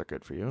vegetables are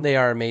good for you. They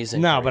are amazing.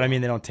 No, for but you. I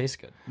mean they don't taste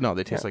good. No,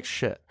 they taste like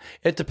shit.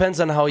 It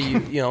depends on how you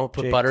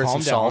put Jake, butter and some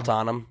calm salt down.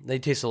 on them. They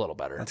taste a little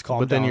better. Let's calm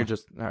But then down. you're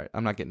just all right.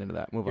 I'm not getting into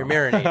that. Move You're on.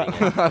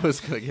 marinating it. I was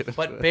gonna get into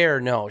But it. bear,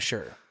 no,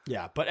 sure.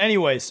 Yeah, but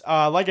anyways,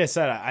 like I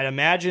said, I'd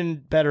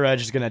imagine Better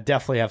Edge is going to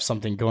definitely have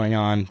something going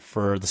on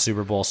for the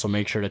Super Bowl, so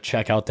make sure to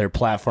check out their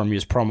platform.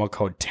 Use promo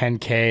code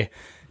 10K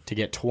to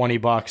get $20,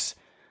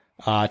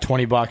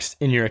 $20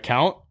 in your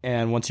account,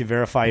 and once you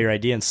verify your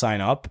ID and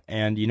sign up,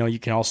 and you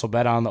can also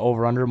bet on the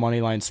over/under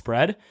money line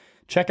spread.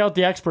 Check out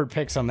the expert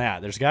picks on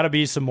that. There's got to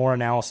be some more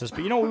analysis, but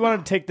we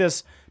wanted to take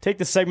this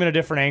segment a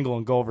different angle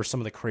and go over some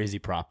of the crazy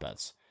prop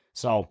bets.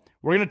 So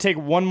we're going to take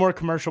one more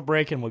commercial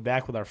break, and we'll be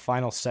back with our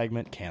final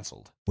segment,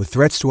 Canceled. With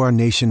threats to our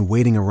nation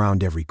waiting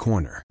around every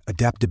corner,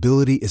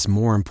 adaptability is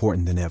more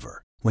important than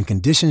ever. When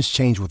conditions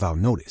change without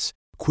notice,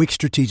 quick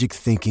strategic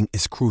thinking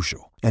is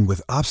crucial. And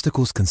with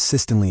obstacles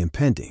consistently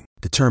impending,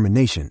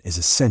 determination is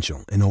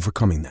essential in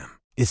overcoming them.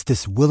 It's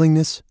this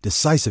willingness,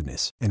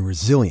 decisiveness, and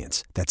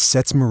resilience that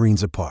sets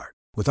Marines apart.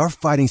 With our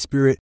fighting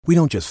spirit, we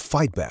don't just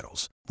fight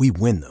battles, we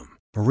win them.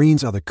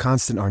 Marines are the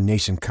constant our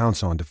nation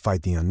counts on to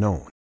fight the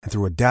unknown. And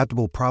through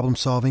adaptable problem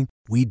solving,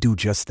 we do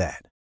just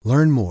that.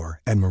 Learn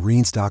more at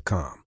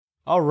Marines.com.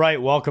 All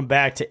right, welcome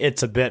back to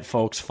It's a Bit,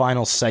 folks.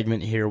 Final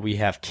segment here. We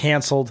have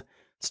Canceled.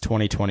 It's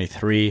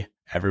 2023.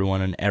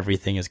 everyone and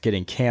everything is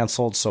getting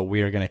canceled, so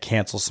we are going to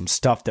cancel some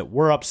stuff that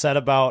we're upset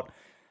about.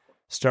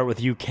 Start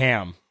with you,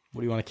 Cam.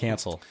 What do you want to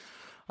cancel?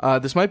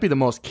 This might be the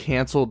most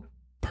canceled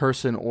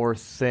person or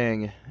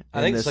thing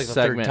I think in it's this like the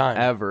third segment time.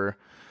 ever,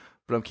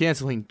 but I'm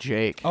canceling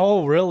Jake.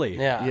 Oh, really?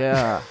 Yeah.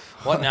 Yeah.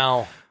 What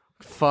now?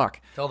 Fuck.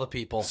 Tell the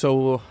people.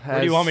 So, Where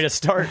do you want me to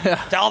start?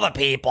 Tell the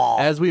people.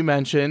 As we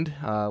mentioned,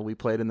 we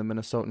played in the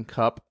Minnesotan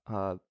Cup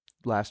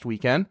last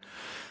weekend,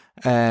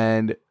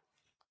 and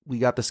we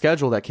got the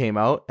schedule that came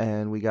out,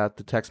 and we got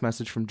the text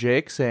message from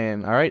Jake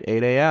saying, all right,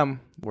 8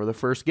 a.m., we're the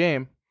first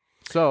game.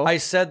 So I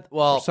said,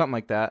 well, or something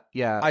like that.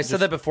 Yeah. I said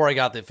that before I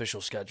got the official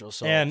schedule.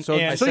 So, So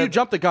you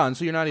jumped the gun,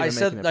 so you're not even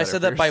making it better I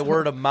said that by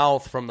word of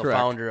mouth from the Correct.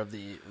 founder of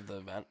the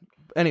event.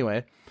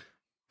 Anyway,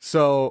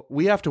 so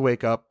we have to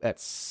wake up at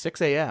 6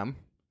 a.m.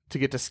 to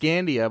get to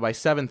Scandia by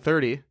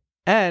 7:30,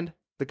 and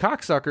the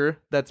cocksucker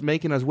that's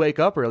making us wake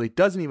up early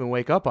doesn't even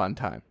wake up on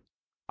time.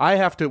 I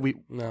have to. We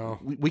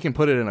can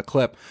put it in a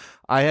clip.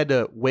 I had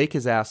to wake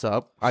his ass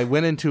up. I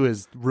went into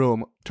his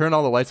room, turned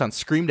all the lights on,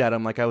 screamed at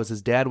him like I was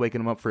his dad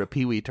waking him up for a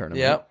Pee Wee tournament.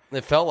 Yep,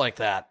 it felt like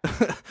that.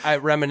 I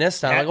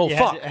reminisced on it. Like, oh, You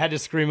fuck. Had to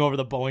scream over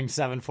the Boeing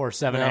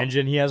 747 Yep.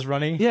 engine he has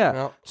running. Yeah.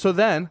 Yep. So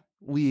then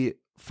we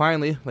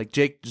finally, like,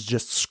 Jake is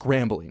just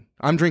scrambling.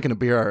 I'm drinking a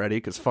beer already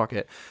because fuck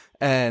it.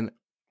 And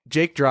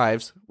Jake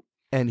drives,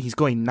 and he's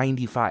going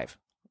 95.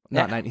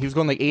 Not 90. He was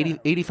going like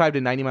 85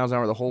 to 90 miles an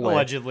hour the whole way.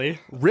 Allegedly.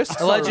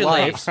 Risks our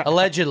lives.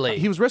 Allegedly.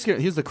 He was risking it.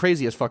 He was the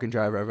craziest fucking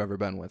driver I've ever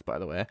been with, by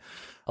the way.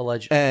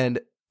 Allegedly.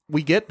 And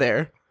we get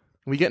there.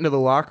 We get into the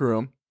locker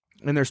room,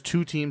 and there's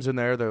two teams in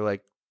there. They're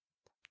like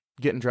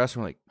getting dressed.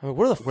 And we're like, I mean,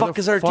 where the fuck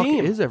is our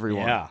team? Is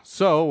everyone? Yeah.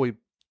 So we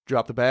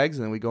drop the bags,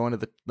 and then we go into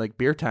the like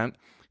beer tent.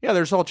 Yeah,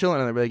 they're just all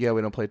chilling, and they're like, yeah,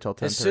 we don't play till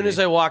 10:30. As soon as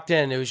I walked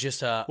in, it was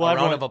just a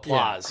round of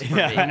applause for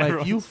me. I'm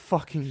like, you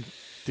fucking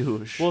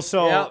douche. Well,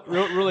 so Yeah.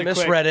 really quick,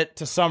 Misread it.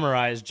 to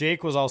summarize,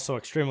 Jake was also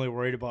extremely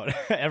worried about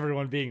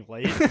everyone being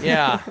late.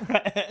 Yeah.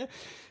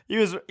 He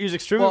was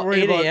extremely Well,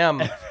 worried 8 a.m.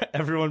 about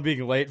everyone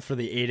being late for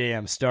the 8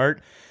 a.m.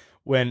 start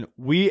when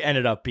we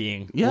ended up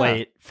being Yeah.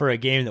 late for a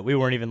game that we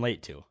weren't even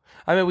late to.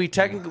 I mean,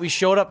 we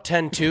showed up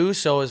 10-2,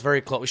 so it was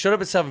very close. We showed up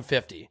at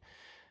 7:50,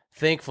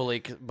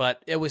 thankfully,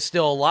 but it was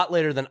still a lot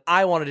later than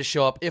I wanted to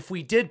show up if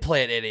we did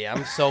play at 8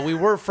 a.m., so we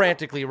were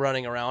frantically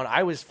running around.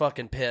 I was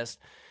fucking pissed,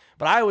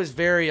 but I was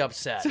very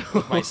upset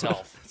with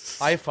myself.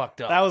 I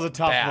fucked up. That was a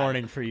tough bad.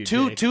 morning for you,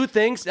 Jake. Two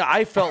things.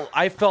 I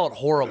felt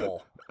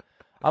horrible.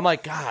 I'm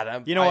like, God, I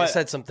what?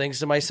 said some things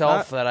to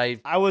myself that I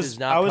was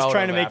not proud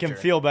trying to of make him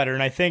after. feel better,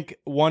 and I think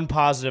one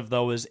positive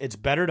though is it's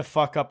better to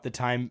fuck up the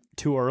time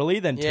too early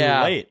than too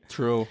Yeah. late.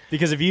 True.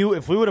 Because if you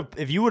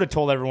would have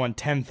told everyone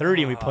 10:30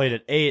 and we played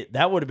at 8,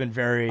 that would have been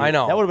I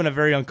know. that would have been a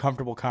very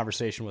uncomfortable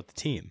conversation with the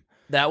team.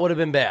 That would have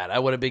been bad. I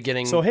would have been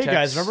getting So hey guys,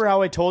 texts. remember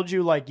how I told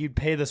you like you'd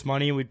pay this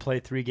money and we'd play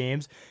 3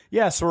 games?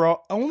 Yeah, so we're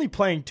only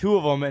playing 2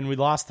 of them and we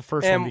lost the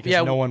first one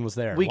because no one was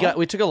there. We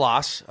took a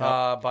loss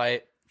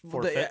by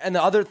Forfeit. and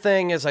the other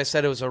thing, as I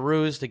said, it was a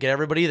ruse to get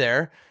everybody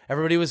there.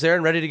 Everybody was there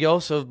and ready to go.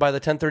 So by the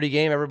 10:30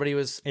 game, everybody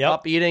was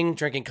up eating,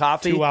 drinking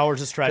coffee. 2 hours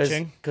of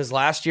stretching. Because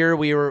last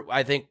year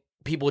I think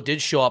people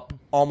did show up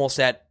almost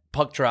at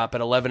puck drop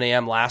at 11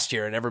 a.m. last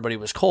year, and everybody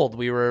was cold.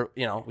 We were,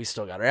 we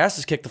still got our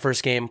asses kicked the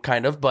first game,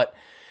 kind of, but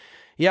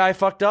yeah, I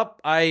fucked up.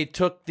 I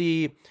took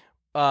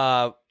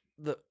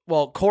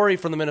Corey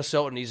from the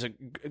Minnesotan, he's a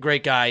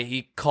great guy.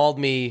 He called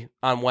me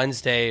on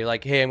Wednesday,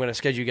 like, hey, I'm going to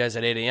schedule you guys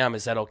at 8 a.m.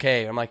 Is that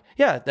okay? I'm like,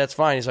 yeah, that's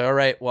fine. He's like, all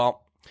right,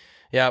 well,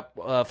 yeah,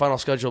 final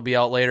schedule will be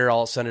out later.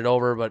 I'll send it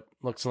over, but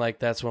looks like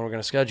that's when we're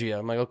going to schedule you.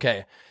 I'm like,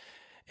 okay.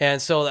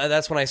 And so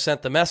that's when I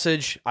sent the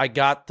message. I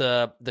got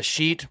the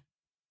sheet,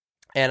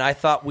 and I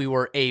thought we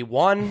were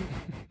A1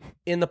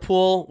 in the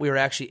pool. We were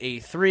actually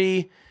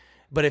A3,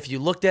 but if you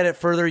looked at it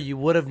further, you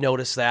would have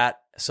noticed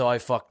that, so I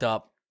fucked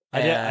up.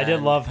 I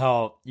did love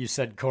how you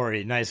said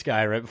Corey, nice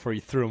guy, right before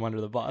you threw him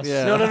under the bus.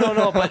 Yeah.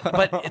 No.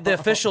 But the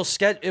official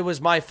sketch, it was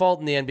my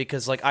fault in the end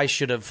because like I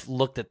should have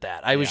looked at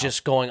that. I was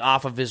just going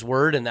off of his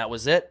word, and that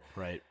was it.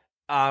 Right.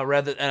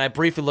 And I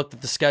briefly looked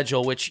at the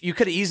schedule, which you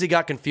could have easily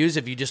got confused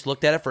if you just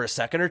looked at it for a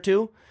second or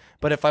two.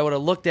 But if I would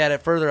have looked at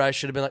it further, I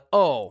should have been like,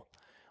 oh,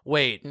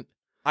 wait,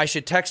 I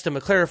should text him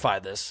to clarify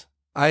this.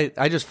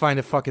 I just find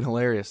it fucking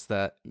hilarious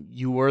that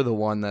you were the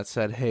one that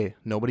said, hey,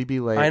 nobody be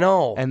late. I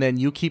know. And then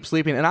you keep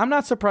sleeping. And I'm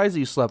not surprised that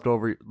you slept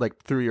over, like,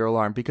 through your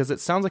alarm because it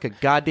sounds like a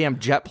goddamn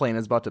jet plane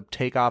is about to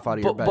take off out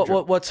of your bedroom.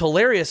 But what's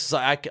hilarious is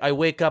I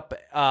wake up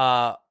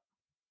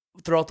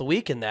throughout the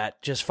week in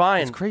that just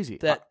fine. It's crazy.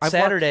 That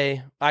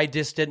Saturday, I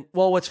just didn't.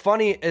 Well, what's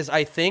funny is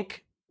I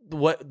think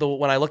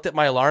when I looked at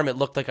my alarm, it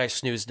looked like I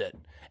snoozed it.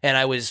 And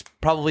I was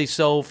probably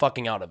so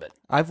fucking out of it.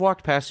 I've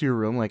walked past your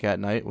room like at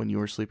night when you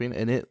were sleeping,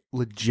 and it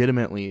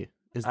legitimately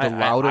is the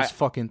loudest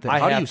fucking thing.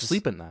 How do you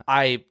sleep in that?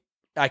 I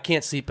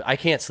can't sleep. I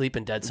can't sleep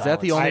in dead silence. Is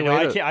that the only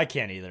way? I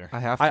can't either.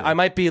 I have to. I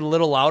might be a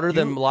little louder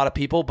than a lot of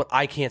people, but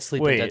I can't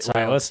sleep in dead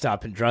silence. Wait, let's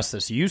stop and address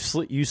this. You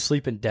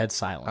sleep in dead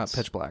silence.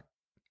 Pitch black.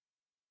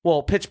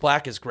 Well, pitch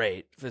black is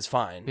great. It's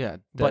fine. Yeah,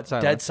 but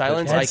dead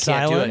silence, I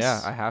can't do it. Yeah,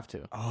 I have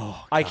to.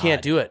 Oh, I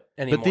can't do it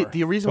anymore. But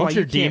the reason Don't why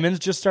your you can't- demons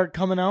just start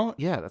coming out?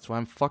 Yeah, that's why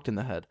I'm fucked in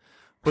the head.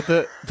 But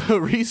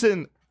the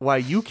reason why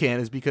you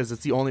can is because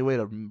it's the only way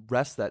to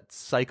rest that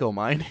psycho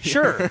mind.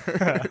 Sure,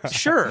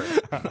 sure,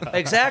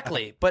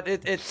 exactly. But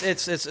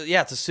it's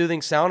a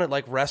soothing sound. It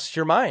like rests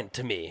your mind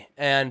to me.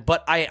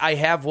 But I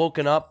have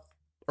woken up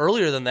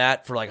earlier than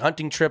that for like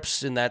hunting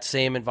trips in that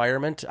same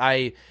environment.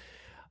 I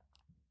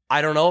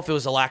don't know if it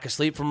was a lack of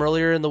sleep from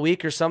earlier in the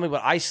week or something,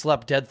 but I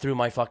slept dead through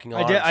my fucking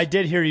alarms. I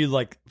did hear you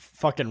like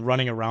fucking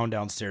running around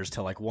downstairs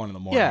till like 1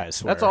 a.m. Yeah, I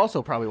swear. that's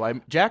also probably why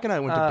Jack and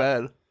I went to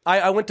bed.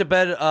 I went to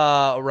bed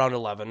around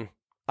 11.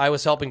 I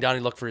was helping Donnie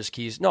look for his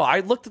keys. No,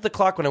 I looked at the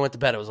clock when I went to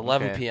bed. It was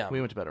 11 p.m. We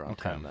went to bed around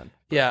 10 then.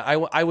 Yeah,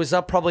 I was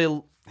up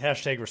probably...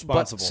 Hashtag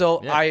responsible.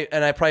 So I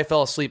probably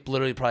fell asleep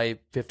literally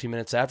 15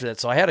 minutes after that.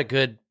 So I had a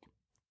good,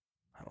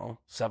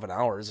 7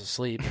 hours of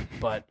sleep.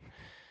 But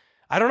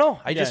I don't know.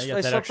 I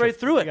slept right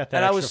through it.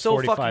 And I was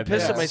so fucking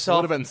pissed at myself.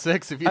 It would have been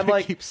 6 if you I'm didn't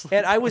like, keep sleeping.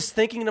 and I was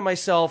thinking to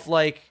myself,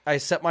 like, I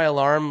set my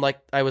alarm, like,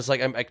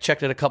 I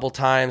checked it a couple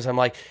times. I'm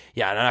like,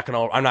 yeah,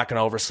 I'm not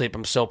gonna oversleep.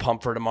 I'm so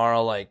pumped for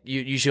tomorrow. Like,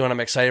 usually when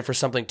I'm excited for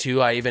something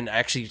too, I even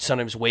actually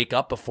sometimes wake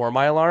up before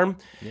my alarm.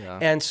 Yeah.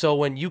 And so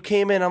when you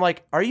came in, I'm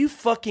like, are you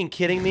fucking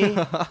kidding me?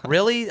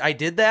 Really? I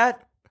did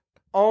that?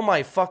 Oh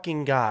my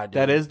fucking God.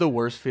 Dude. That is the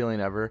worst feeling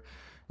ever.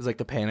 It's like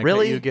the panic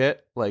Really? that you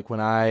get. Like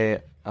when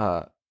I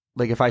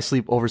like if I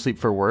oversleep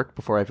for work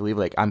before I have to leave,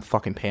 like I'm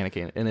fucking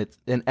panicking.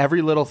 And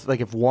every little like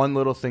if one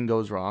little thing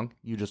goes wrong,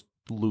 you just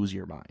lose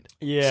your mind.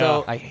 Yeah.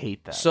 So I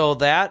hate that. So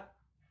that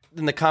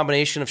in the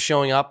combination of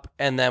showing up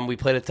and then we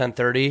played at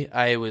 10:30,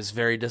 I was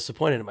very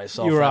disappointed in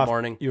myself that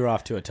morning. You were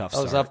off to a tough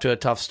start. I was off to a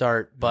tough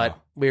start, but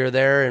we were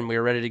there and we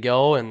were ready to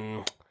go,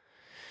 and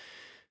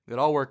it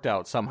all worked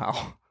out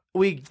somehow.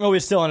 We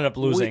still ended up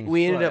losing.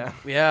 We ended up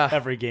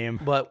every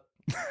game, but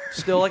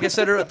still, like I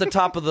said at the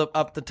top of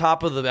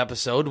the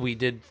episode, we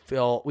did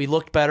feel we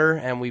looked better,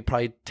 and we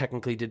probably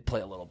technically did play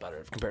a little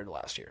better compared to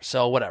last year.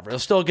 So whatever, it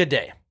was still a good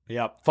day.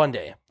 Yep, fun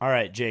day. All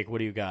right, Jake, what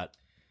do you got?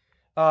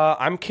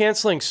 I'm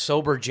canceling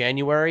sober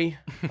January,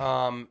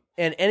 and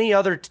any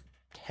other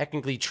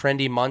technically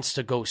trendy months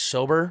to go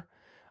sober.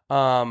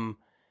 And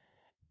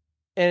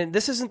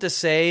this isn't to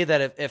say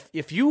that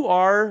if you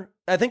are,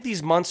 I think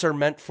these months are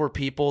meant for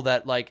people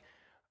that like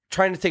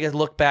trying to take a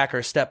look back or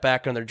a step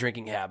back on their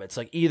drinking habits.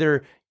 Like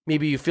either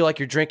maybe you feel like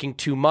you're drinking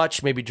too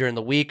much, maybe during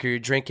the week, or you're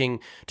drinking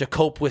to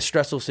cope with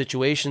stressful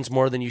situations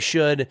more than you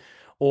should,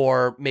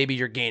 or maybe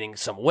you're gaining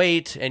some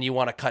weight and you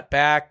want to cut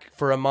back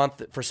for a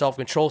month for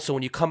self-control. So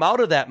when you come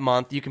out of that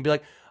month, you can be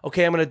like,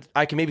 okay,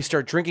 I can maybe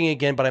start drinking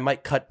again, but I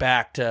might cut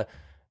back to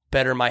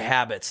better my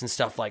habits and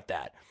stuff like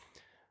that.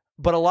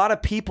 But a lot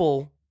of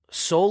people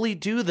solely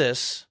do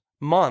this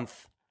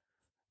month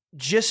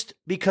just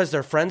because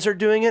their friends are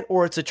doing it,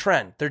 or it's a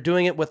trend. They're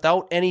doing it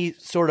without any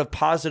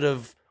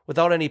positive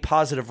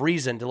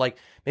reason to like,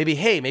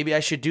 maybe I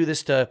should do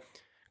this to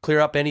clear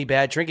up any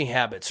bad drinking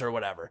habits or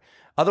whatever.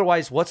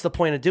 Otherwise, what's the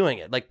point of doing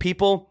it? Like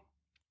people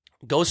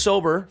go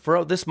sober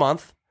for this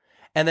month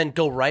and then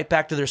go right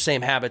back to their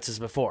same habits as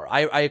before.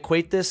 I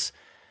equate this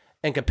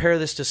and compare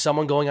this to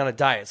someone going on a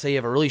diet. Say you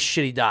have a really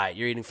shitty diet.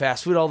 You're eating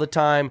fast food all the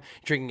time,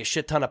 drinking a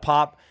shit ton of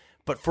pop.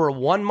 But for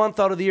 1 month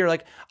out of the year,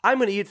 like, I'm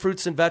going to eat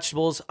fruits and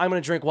vegetables, I'm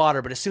going to drink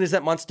water, but as soon as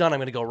that month's done, I'm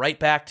going to go right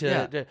back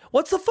to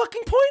what's the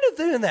fucking point of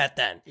doing that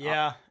then?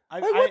 Yeah.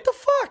 What the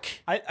fuck?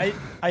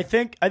 I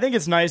think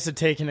it's nice to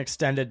take an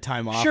extended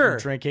time off from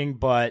drinking,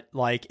 but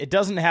like it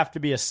doesn't have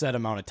to be a set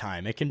amount of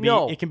time. It can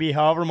be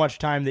however much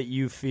time that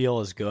you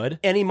feel is good.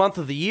 Any month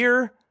of the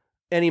year,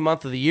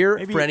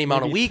 maybe, for any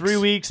amount of weeks. 3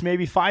 weeks,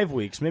 maybe 5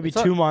 weeks, maybe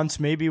 2 months,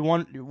 maybe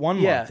one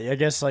month. I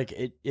guess like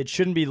it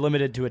shouldn't be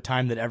limited to a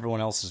time that everyone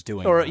else is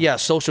doing. Or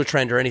social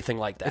trend or anything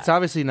like that. It's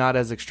obviously not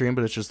as extreme,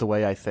 but it's just the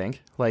way I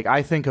think. Like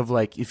I think of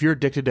like if you're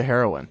addicted to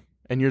heroin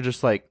and you're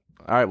just like,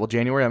 all right, well,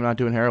 January I'm not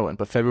doing heroin,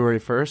 but February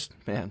 1st,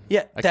 man,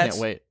 I can't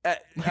wait.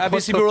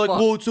 Obviously, people are like,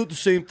 well, it's not the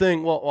same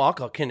thing. Well,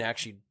 alcohol can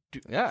actually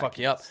fuck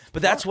you up.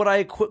 But that's what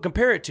I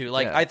compare it to.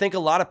 Like, I think a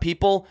lot of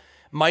people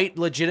might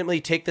legitimately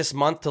take this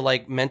month to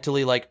like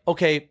mentally like,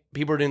 okay,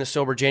 people are doing this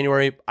sober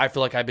January. I feel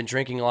like I've been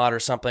drinking a lot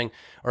or something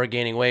or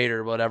gaining weight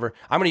or whatever.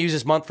 I'm going to use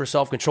this month for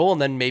self-control and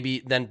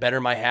then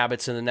better my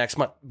habits in the next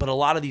month. But a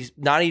lot of these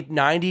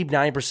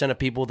 99% of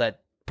people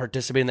that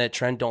participate in that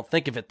trend don't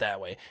think of it that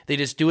way. They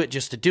just do it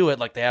just to do it.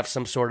 Like they have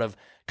some sort of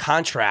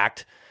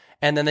contract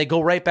and then they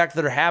go right back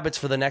to their habits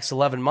for the next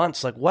 11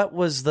 months. Like what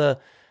was the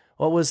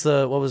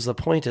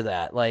point of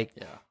that? Like,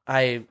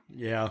 I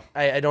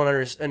don't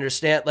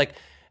understand. Like,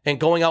 and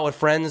going out with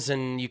friends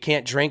and you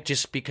can't drink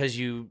just because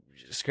you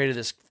just created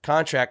this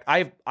contract.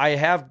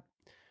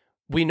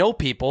 We know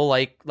people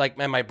like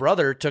my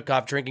brother took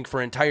off drinking for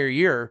an entire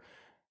year,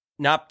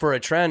 not for a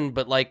trend,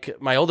 but like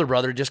my older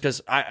brother, just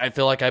because I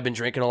feel like I've been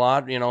drinking a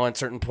lot, at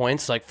certain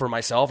points, like for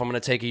myself, I'm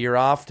going to take a year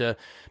off to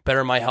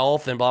better my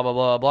health and blah, blah,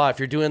 blah, blah. If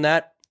you're doing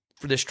that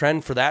for this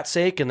trend for that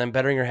sake and then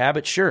bettering your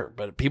habits, sure.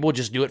 But people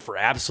just do it for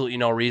absolutely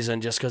no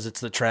reason just because it's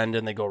the trend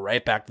and they go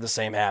right back to the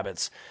same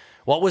habits.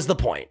 What was the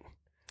point?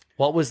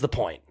 What was the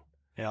point?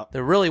 Yeah.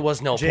 There really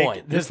was no Jake,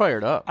 point. This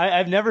fired up.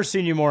 I've never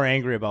seen you more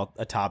angry about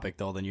a topic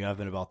though than you have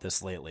been about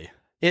this lately.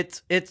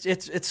 It's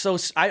so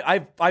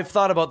I've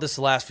thought about this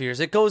the last few years.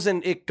 It goes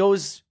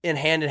in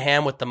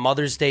hand with the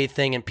Mother's Day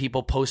thing and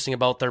people posting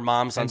about their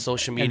moms on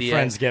social media.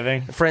 And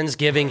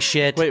Friendsgiving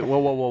shit. Wait,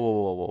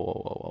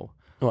 whoa.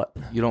 What?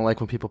 You don't like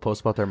when people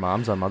post about their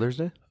moms on Mother's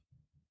Day?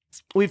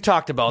 We've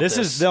talked about this.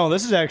 This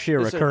is actually a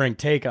recurring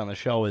take on the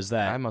show. Is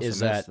that I must have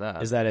missed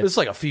that. Is that This is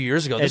like a few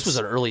years ago. This was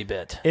an early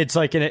bit. It's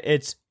like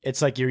it's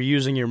like you're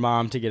using your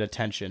mom to get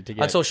attention to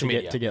get on social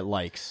media to get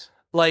likes.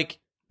 Like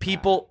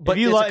people, but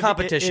it's a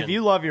competition. If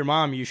you love your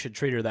mom, you should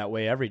treat her that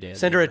way every day.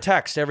 Send her a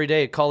text every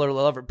day, call her,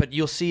 love her. But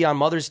you'll see on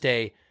Mother's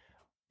Day,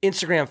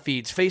 Instagram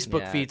feeds,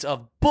 Facebook feeds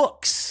of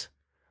books,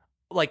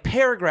 like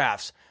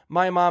paragraphs.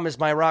 My mom is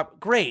my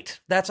rock. Great.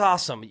 That's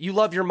awesome. You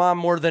love your mom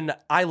more than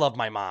I love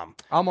my mom.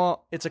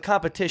 It's a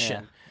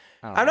competition.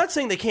 Yeah, I'm not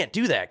saying they can't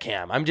do that,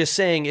 Cam. I'm just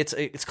saying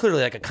it's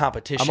clearly like a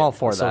competition. I'm all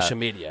for on that. social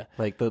media.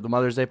 Like the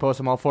Mother's Day post,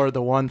 I'm all for it.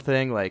 The one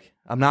thing, like,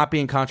 I'm not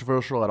being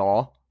controversial at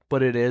all,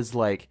 but it is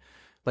like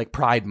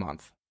Pride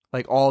Month.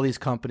 Like all these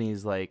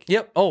companies, like,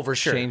 yep, oh for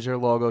sure, change their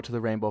logo to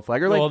the rainbow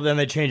flag, or like, well, then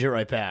they change it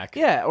right back.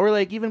 Yeah, or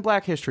like even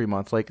Black History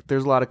Month. Like,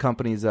 there's a lot of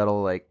companies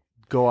that'll like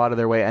go out of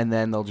their way and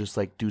then they'll just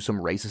like do some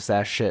racist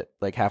ass shit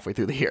like halfway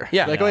through the year.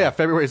 Yeah, like, oh yeah,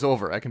 February's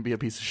over. I can be a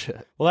piece of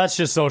shit. Well, that's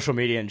just social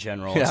media in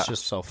general. Yeah. It's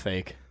just so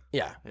fake.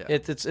 Yeah.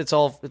 It's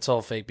all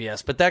fake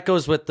BS. But that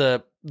goes with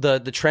the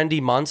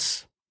trendy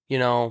months. You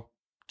know,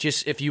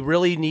 just if you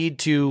really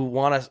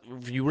want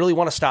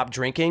to stop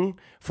drinking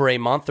for a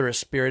month or a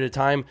period of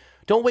time,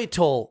 don't wait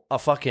till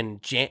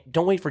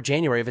don't wait for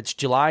January. If it's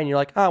July and you're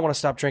like, I want to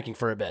stop drinking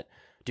for a bit,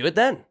 do it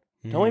then.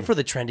 Don't wait for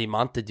the trendy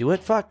month to do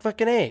it.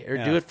 Fucking A. Or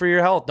do it for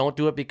your health. Don't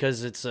do it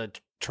because it's a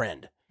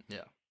trend.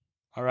 Yeah.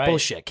 All right.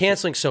 Bullshit.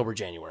 Canceling sober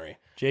January.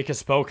 Jake has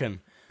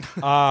spoken.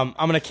 I'm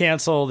going to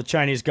cancel the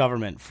Chinese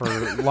government for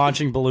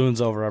launching balloons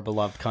over our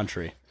beloved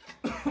country.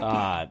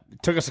 It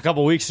took us a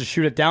couple weeks to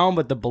shoot it down,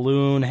 but the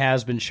balloon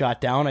has been shot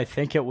down. I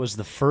think it was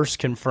the first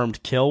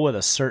confirmed kill with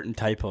a certain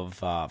type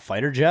of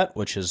fighter jet,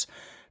 which is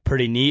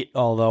pretty neat,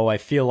 although I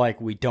feel like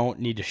we don't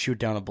need to shoot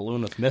down a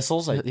balloon with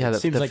missiles. It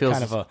seems like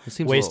kind of a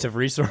waste of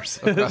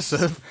resources.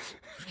 Aggressive.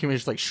 Can we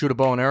just like shoot a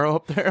bow and arrow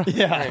up there?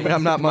 Yeah, I mean,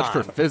 I'm not much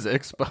for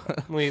physics,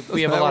 but we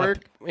have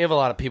a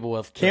lot of people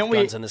with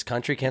guns in this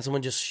country. Can't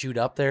someone just shoot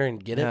up there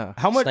and get it?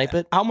 Snipe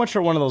it? How much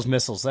are one of those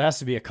missiles? That has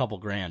to be a couple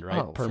grand,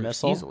 right? Per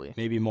missile, easily,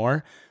 maybe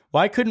more.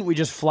 Why couldn't we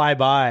just fly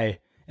by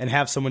and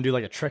have someone do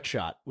like a trick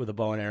shot with a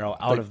bow and arrow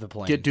out of the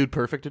plane? Get Dude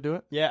Perfect to do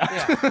it?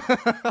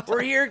 Yeah.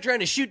 We're here trying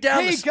to shoot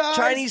down the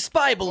Chinese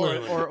spy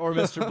balloon. Or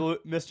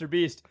Mr.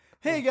 Beast.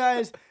 Hey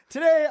guys,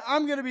 today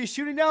I'm going to be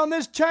shooting down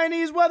this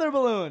Chinese weather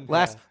balloon.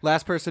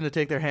 Last person to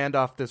take their hand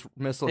off this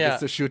missile gets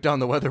to shoot down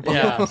the weather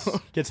balloon.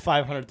 Gets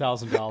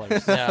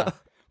 $500,000. Yeah.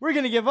 We're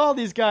going to give all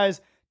these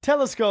guys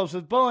telescopes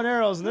with bow and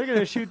arrows, and they're going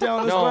to shoot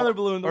down this weather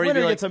balloon. The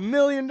winner gets $1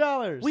 million.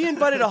 We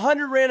invited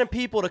 100 random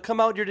people to come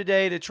out here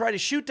today to try to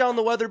shoot down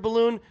the weather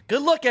balloon.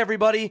 Good luck,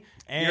 everybody.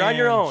 And you're on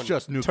your own.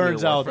 Just nuclear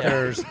turns out warfare.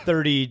 there's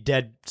 30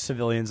 dead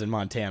civilians in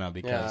Montana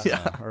because,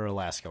 or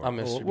Alaska.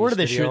 Mr. Where did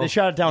they Beast shoot? video. They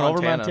shot it down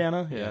over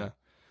Montana. Montana? Yeah.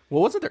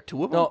 Well, wasn't there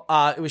two of them?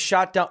 No, it was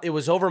shot down. It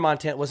was over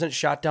Montana. Wasn't it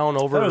shot down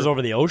over? It was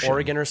over the ocean,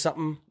 Oregon or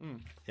something.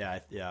 Yeah.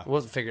 It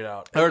wasn't figured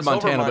out. I heard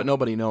Montana, but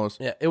nobody knows.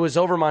 Yeah, it was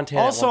over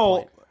Montana.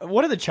 Also,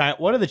 what are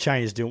the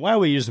Chinese doing? Why are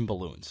we using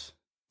balloons?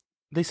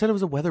 They said it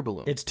was a weather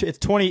balloon. It's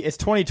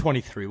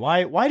 2023.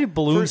 Why do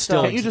balloons First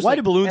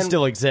off,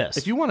 still exist?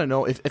 If you want to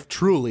know if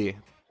truly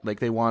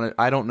like they want it,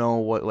 I don't know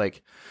what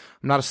like.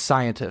 I'm not a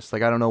scientist.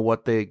 Like, I don't know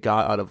what they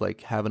got out of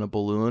like having a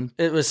balloon.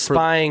 It was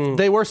spying.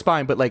 They were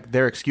spying, but like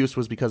their excuse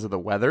was because of the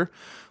weather.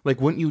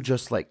 Like, wouldn't you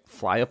just like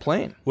fly a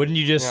plane? Wouldn't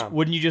you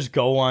just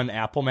go on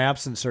Apple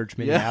Maps and search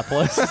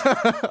Minneapolis?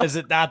 Is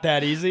it not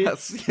that easy?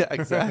 Yeah,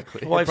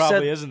 exactly. Well, it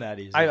probably isn't that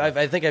easy.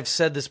 I think I've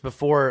said this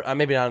before,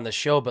 maybe not on the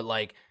show, but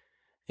like,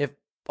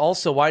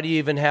 also, why do you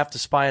even have to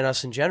spy on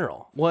us in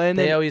general? Well, and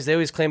they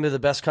always claim they're the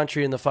best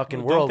country in the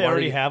fucking world. Don't they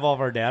already have all of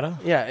our data?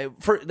 Yeah,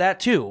 for that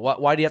too.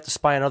 Why do you have to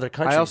spy on other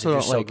countries? I also if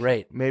you're don't so like.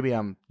 Great. Maybe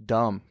I'm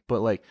dumb, but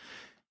like,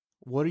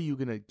 what are you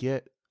gonna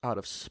get out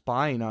of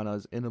spying on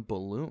us in a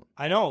balloon?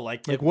 I know,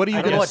 like what are you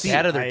I don't gonna know what see?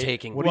 data they're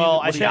taking.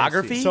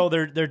 Geography. So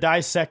they're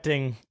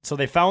dissecting. So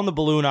they found the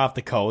balloon off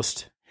the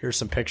coast. Here's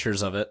some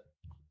pictures of it.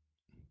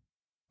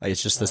 Like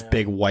it's just this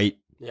big white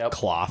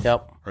cloth.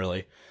 Yep.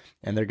 Really.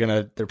 And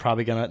they're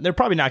probably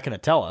not gonna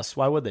tell us.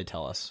 Why would they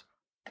tell us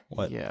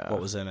what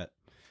was in it?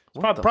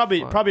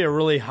 Probably a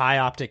really high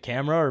optic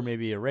camera or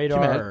maybe a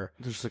radar. Or,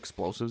 there's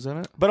explosives in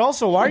it. But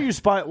also, why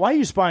are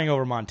you spying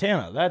over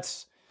Montana?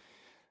 That's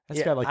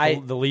got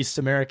like the least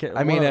American.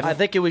 I mean, I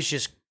think it was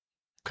just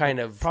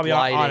kind of probably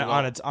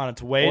on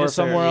its way to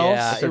somewhere else.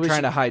 Yeah, if they're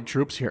trying to hide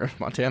troops here,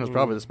 Montana's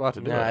probably the spot to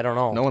do it. I don't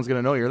know. No one's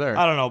gonna know you're there.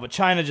 I don't know, but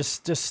China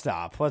just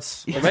stop.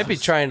 They might be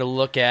trying to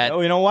look at.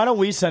 Why don't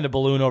we send a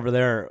balloon over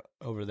their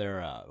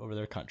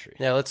country?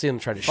 Yeah, let's see them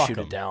try to shoot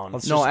it down.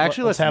 Let's not.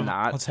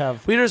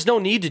 There's no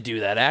need to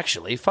do that.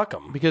 Actually, fuck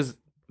them. Because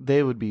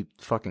they would be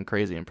fucking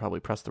crazy and probably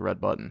press the red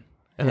button.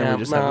 And then Yeah, we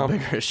just have a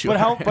bigger issue. But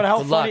how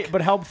funny? luck.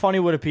 But how funny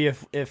would it be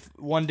if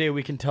one day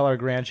we can tell our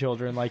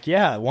grandchildren, like,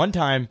 yeah, one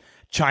time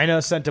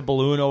China sent a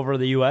balloon over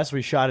the U.S.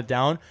 We shot it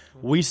down.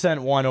 We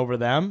sent one over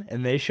them,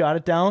 and they shot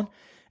it down.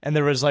 And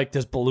there was like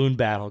this balloon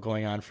battle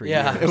going on for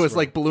years. It was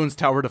like Balloons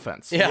Tower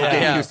Defense. Yeah, The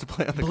game yeah. you used to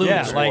play on the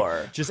Balloons like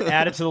War. just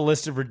add it to the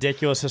list of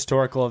ridiculous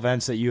historical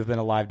events that you've been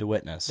alive to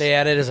witness. They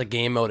added as a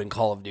game mode in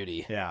Call of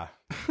Duty. Yeah,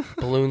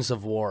 Balloons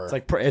of War.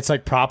 it's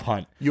like prop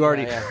hunt. You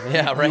already,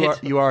 Yeah,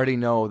 right? You already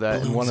know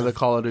that in one of the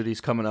Call of Duties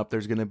coming up,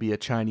 there's going to be a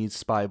Chinese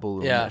spy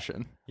balloon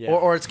mission. Yeah.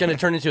 Or it's going to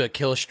turn into a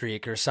kill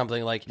streak or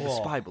something like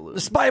Spy balloon.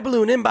 the spy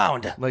balloon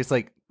inbound. Like it's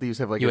like they used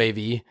to have like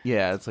UAV.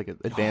 it's like an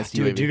advanced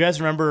Dude, UAV. do you guys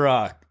remember?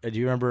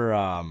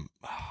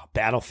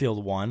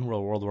 Battlefield 1,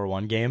 World War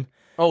I game?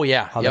 Oh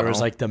yeah, How there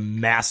was like the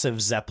massive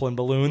Zeppelin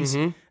balloons,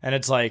 Mm-hmm. and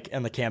it's like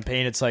in the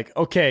campaign, it's like,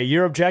 okay,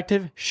 your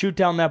objective, shoot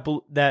down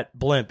that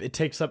blimp. It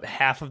takes up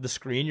half of the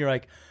screen. You're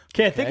like,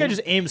 okay, I think I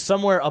just aimed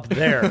somewhere up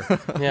there.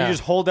 Yeah. You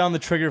just hold down the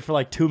trigger for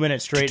like 2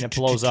 minutes straight, and it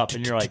blows up,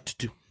 and you're like,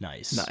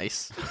 nice.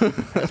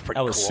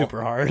 That was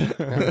super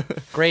hard.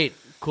 Great,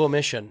 cool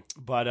mission.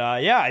 But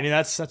yeah, I mean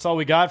that's all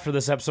we got for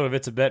this episode of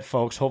It's a Bet,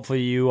 folks.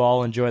 Hopefully you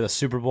all enjoy the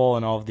Super Bowl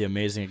and all of the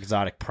amazing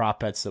exotic prop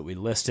bets that we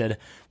listed.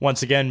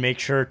 Once again, make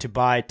sure to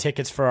buy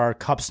tickets for our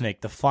Cup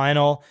Snake, the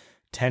final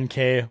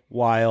 10K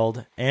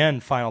Wild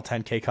and final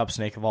 10K Cup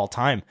Snake of all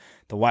time.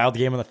 The Wild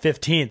game on the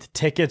 15th.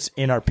 Tickets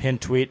in our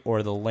pinned tweet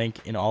or the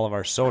link in all of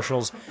our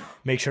socials.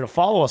 Make sure to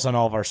follow us on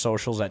all of our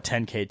socials at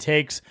 10K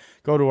Takes.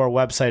 Go to our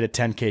website at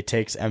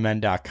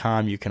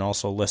 10ktakesmn.com. You can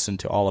also listen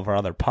to all of our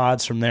other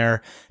pods from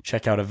there.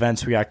 Check out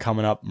events we got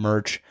coming up,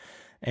 merch.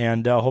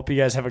 And hope you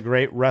guys have a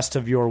great rest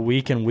of your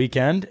week and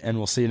weekend, and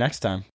we'll see you next time.